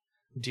to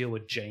deal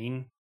with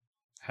Jane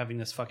having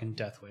this fucking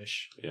death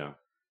wish. Yeah.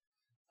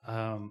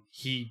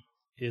 He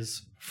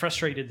is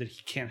frustrated that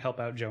he can't help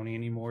out Joni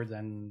any more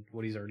than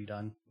what he's already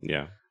done.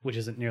 Yeah. Which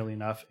isn't nearly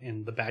enough,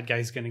 and the bad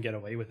guy's going to get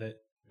away with it.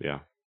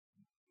 Yeah.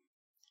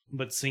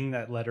 But seeing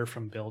that letter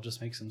from Bill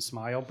just makes him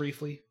smile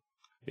briefly.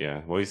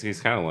 Yeah. Well,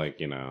 he's kind of like,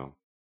 you know,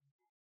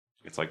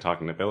 it's like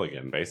talking to Bill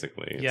again,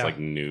 basically. It's like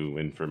new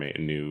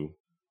information,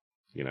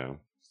 you know.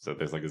 So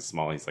there's like he's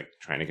like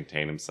trying to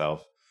contain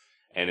himself.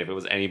 And if it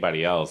was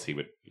anybody else, he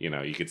would, you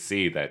know, you could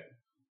see that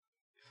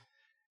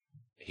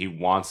he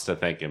wants to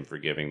thank him for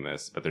giving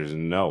this, but there's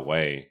no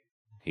way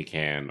he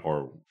can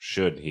or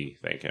should he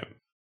thank him.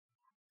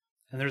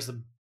 And there's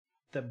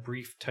that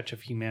brief touch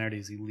of humanity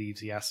as he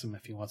leaves. He asks him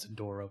if he wants a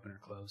door open or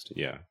closed.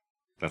 Yeah.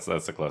 That's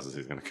the closest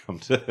he's going to come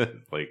to,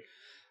 like...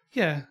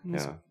 Yeah,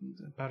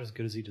 about as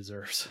good as he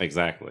deserves.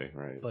 Exactly,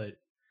 right. But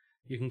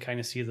you can kind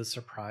of see the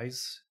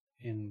surprise,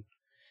 and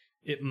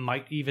it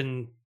might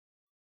even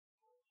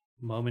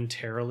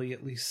momentarily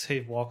at least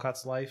save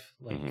Walcott's life.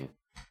 Like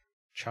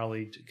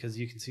Charlie, because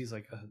you can see he's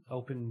like,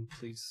 open,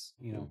 please.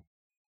 You know,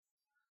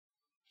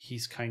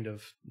 he's kind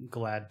of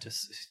glad to,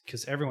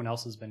 because everyone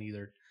else has been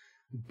either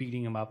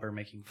beating him up or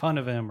making fun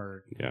of him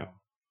or, you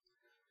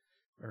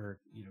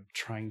know,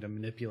 trying to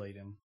manipulate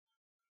him.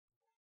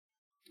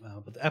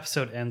 But the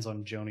episode ends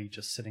on Joni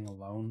just sitting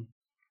alone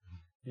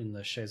in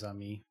the Chez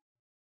Ami.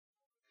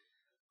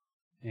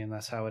 And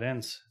that's how it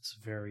ends. It's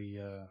very...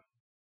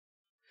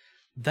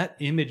 that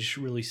image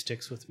really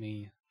sticks with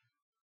me.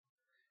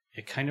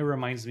 It kind of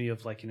reminds me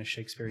of, like, in a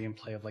Shakespearean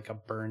play of, like, a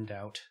burned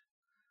out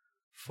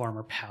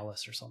farmer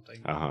palace or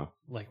something.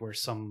 Like, where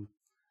some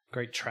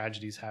great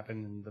tragedies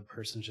happen and the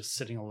person's just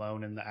sitting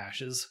alone in the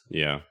ashes.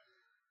 Yeah.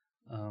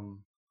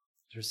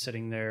 They're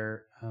sitting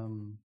there...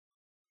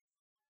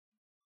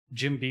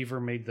 Jim Beaver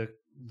made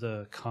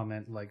the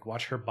comment, like,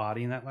 watch her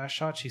body in that last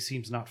shot. She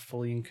seems not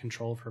fully in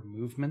control of her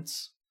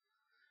movements.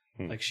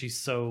 Like,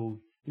 she's so,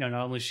 you know,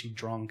 not only is she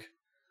drunk,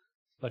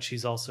 but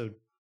she's also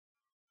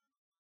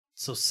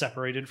so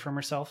separated from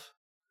herself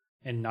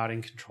and not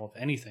in control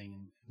of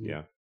anything.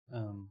 Yeah.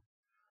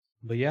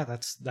 But yeah,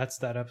 that's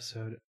that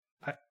episode.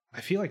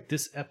 I feel like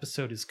this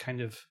episode is kind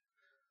of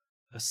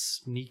a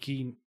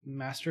sneaky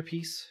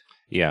masterpiece.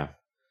 Yeah.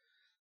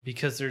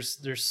 Because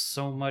there's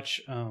so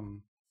much...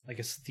 I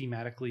guess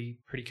thematically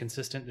pretty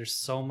consistent. There's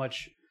so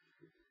much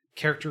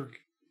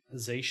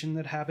characterization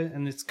that happened,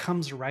 and it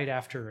comes right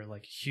after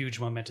like a huge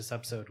momentous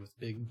episode with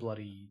big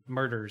bloody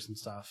murders and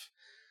stuff.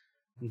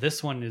 And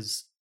this one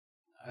is,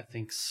 I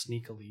think,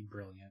 sneakily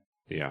brilliant.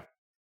 Yeah.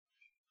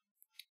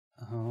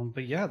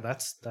 But yeah,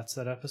 that's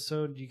that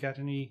episode. You got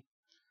anything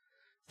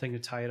to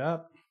tie it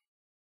up?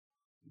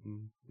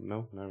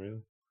 No, not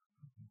really.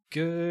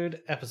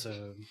 Good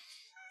episode.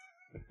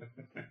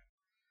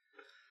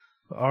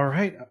 All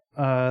right.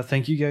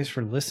 Thank you guys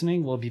for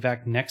listening. We'll be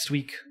back next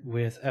week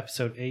with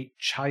episode 8,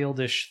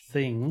 Childish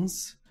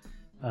Things.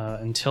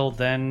 Until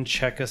then,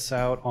 check us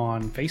out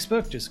on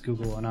Facebook. Just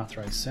Google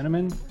Unauthorized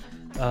Cinnamon.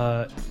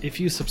 If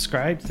you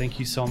subscribed, thank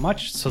you so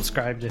much.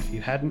 Subscribed if you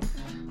hadn't.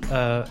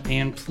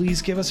 And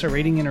please give us a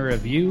rating and a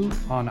review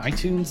on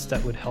iTunes.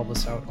 That would help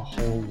us out a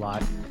whole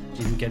lot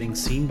in getting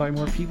seen by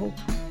more people.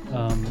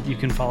 You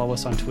can follow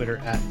us on Twitter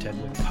at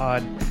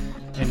DeadwoodPod.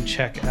 And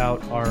check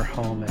out our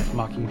home at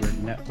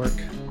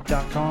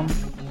mockingbirdnetwork.com.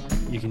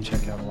 You can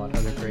check out a lot of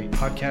other great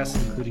podcasts,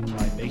 including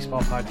my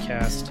baseball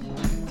podcast,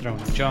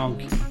 Throwing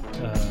Junk.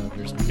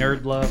 There's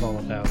Nerd Love, all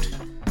about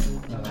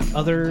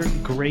other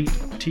great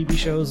TV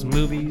shows,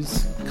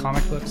 movies,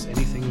 comic books,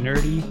 anything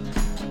nerdy.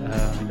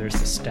 There's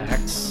the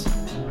Stacks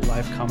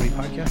live comedy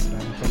podcast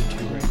that I'm headed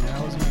to right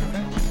now, as a matter of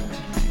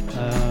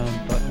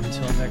fact. But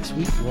until next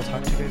week, we'll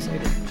talk to you guys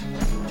later.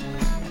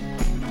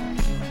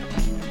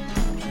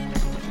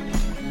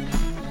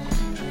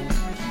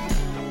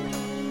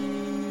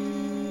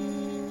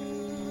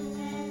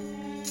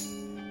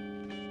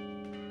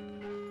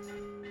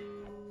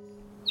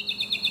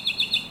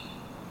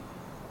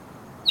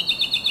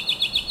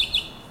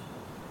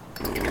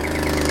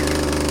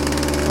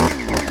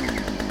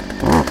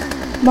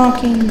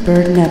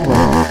 Mockingbird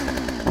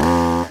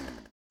Network.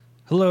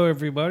 Hello,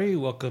 everybody.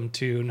 Welcome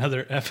to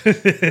another episode.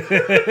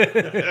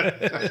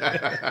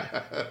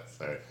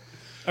 Sorry.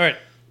 All right.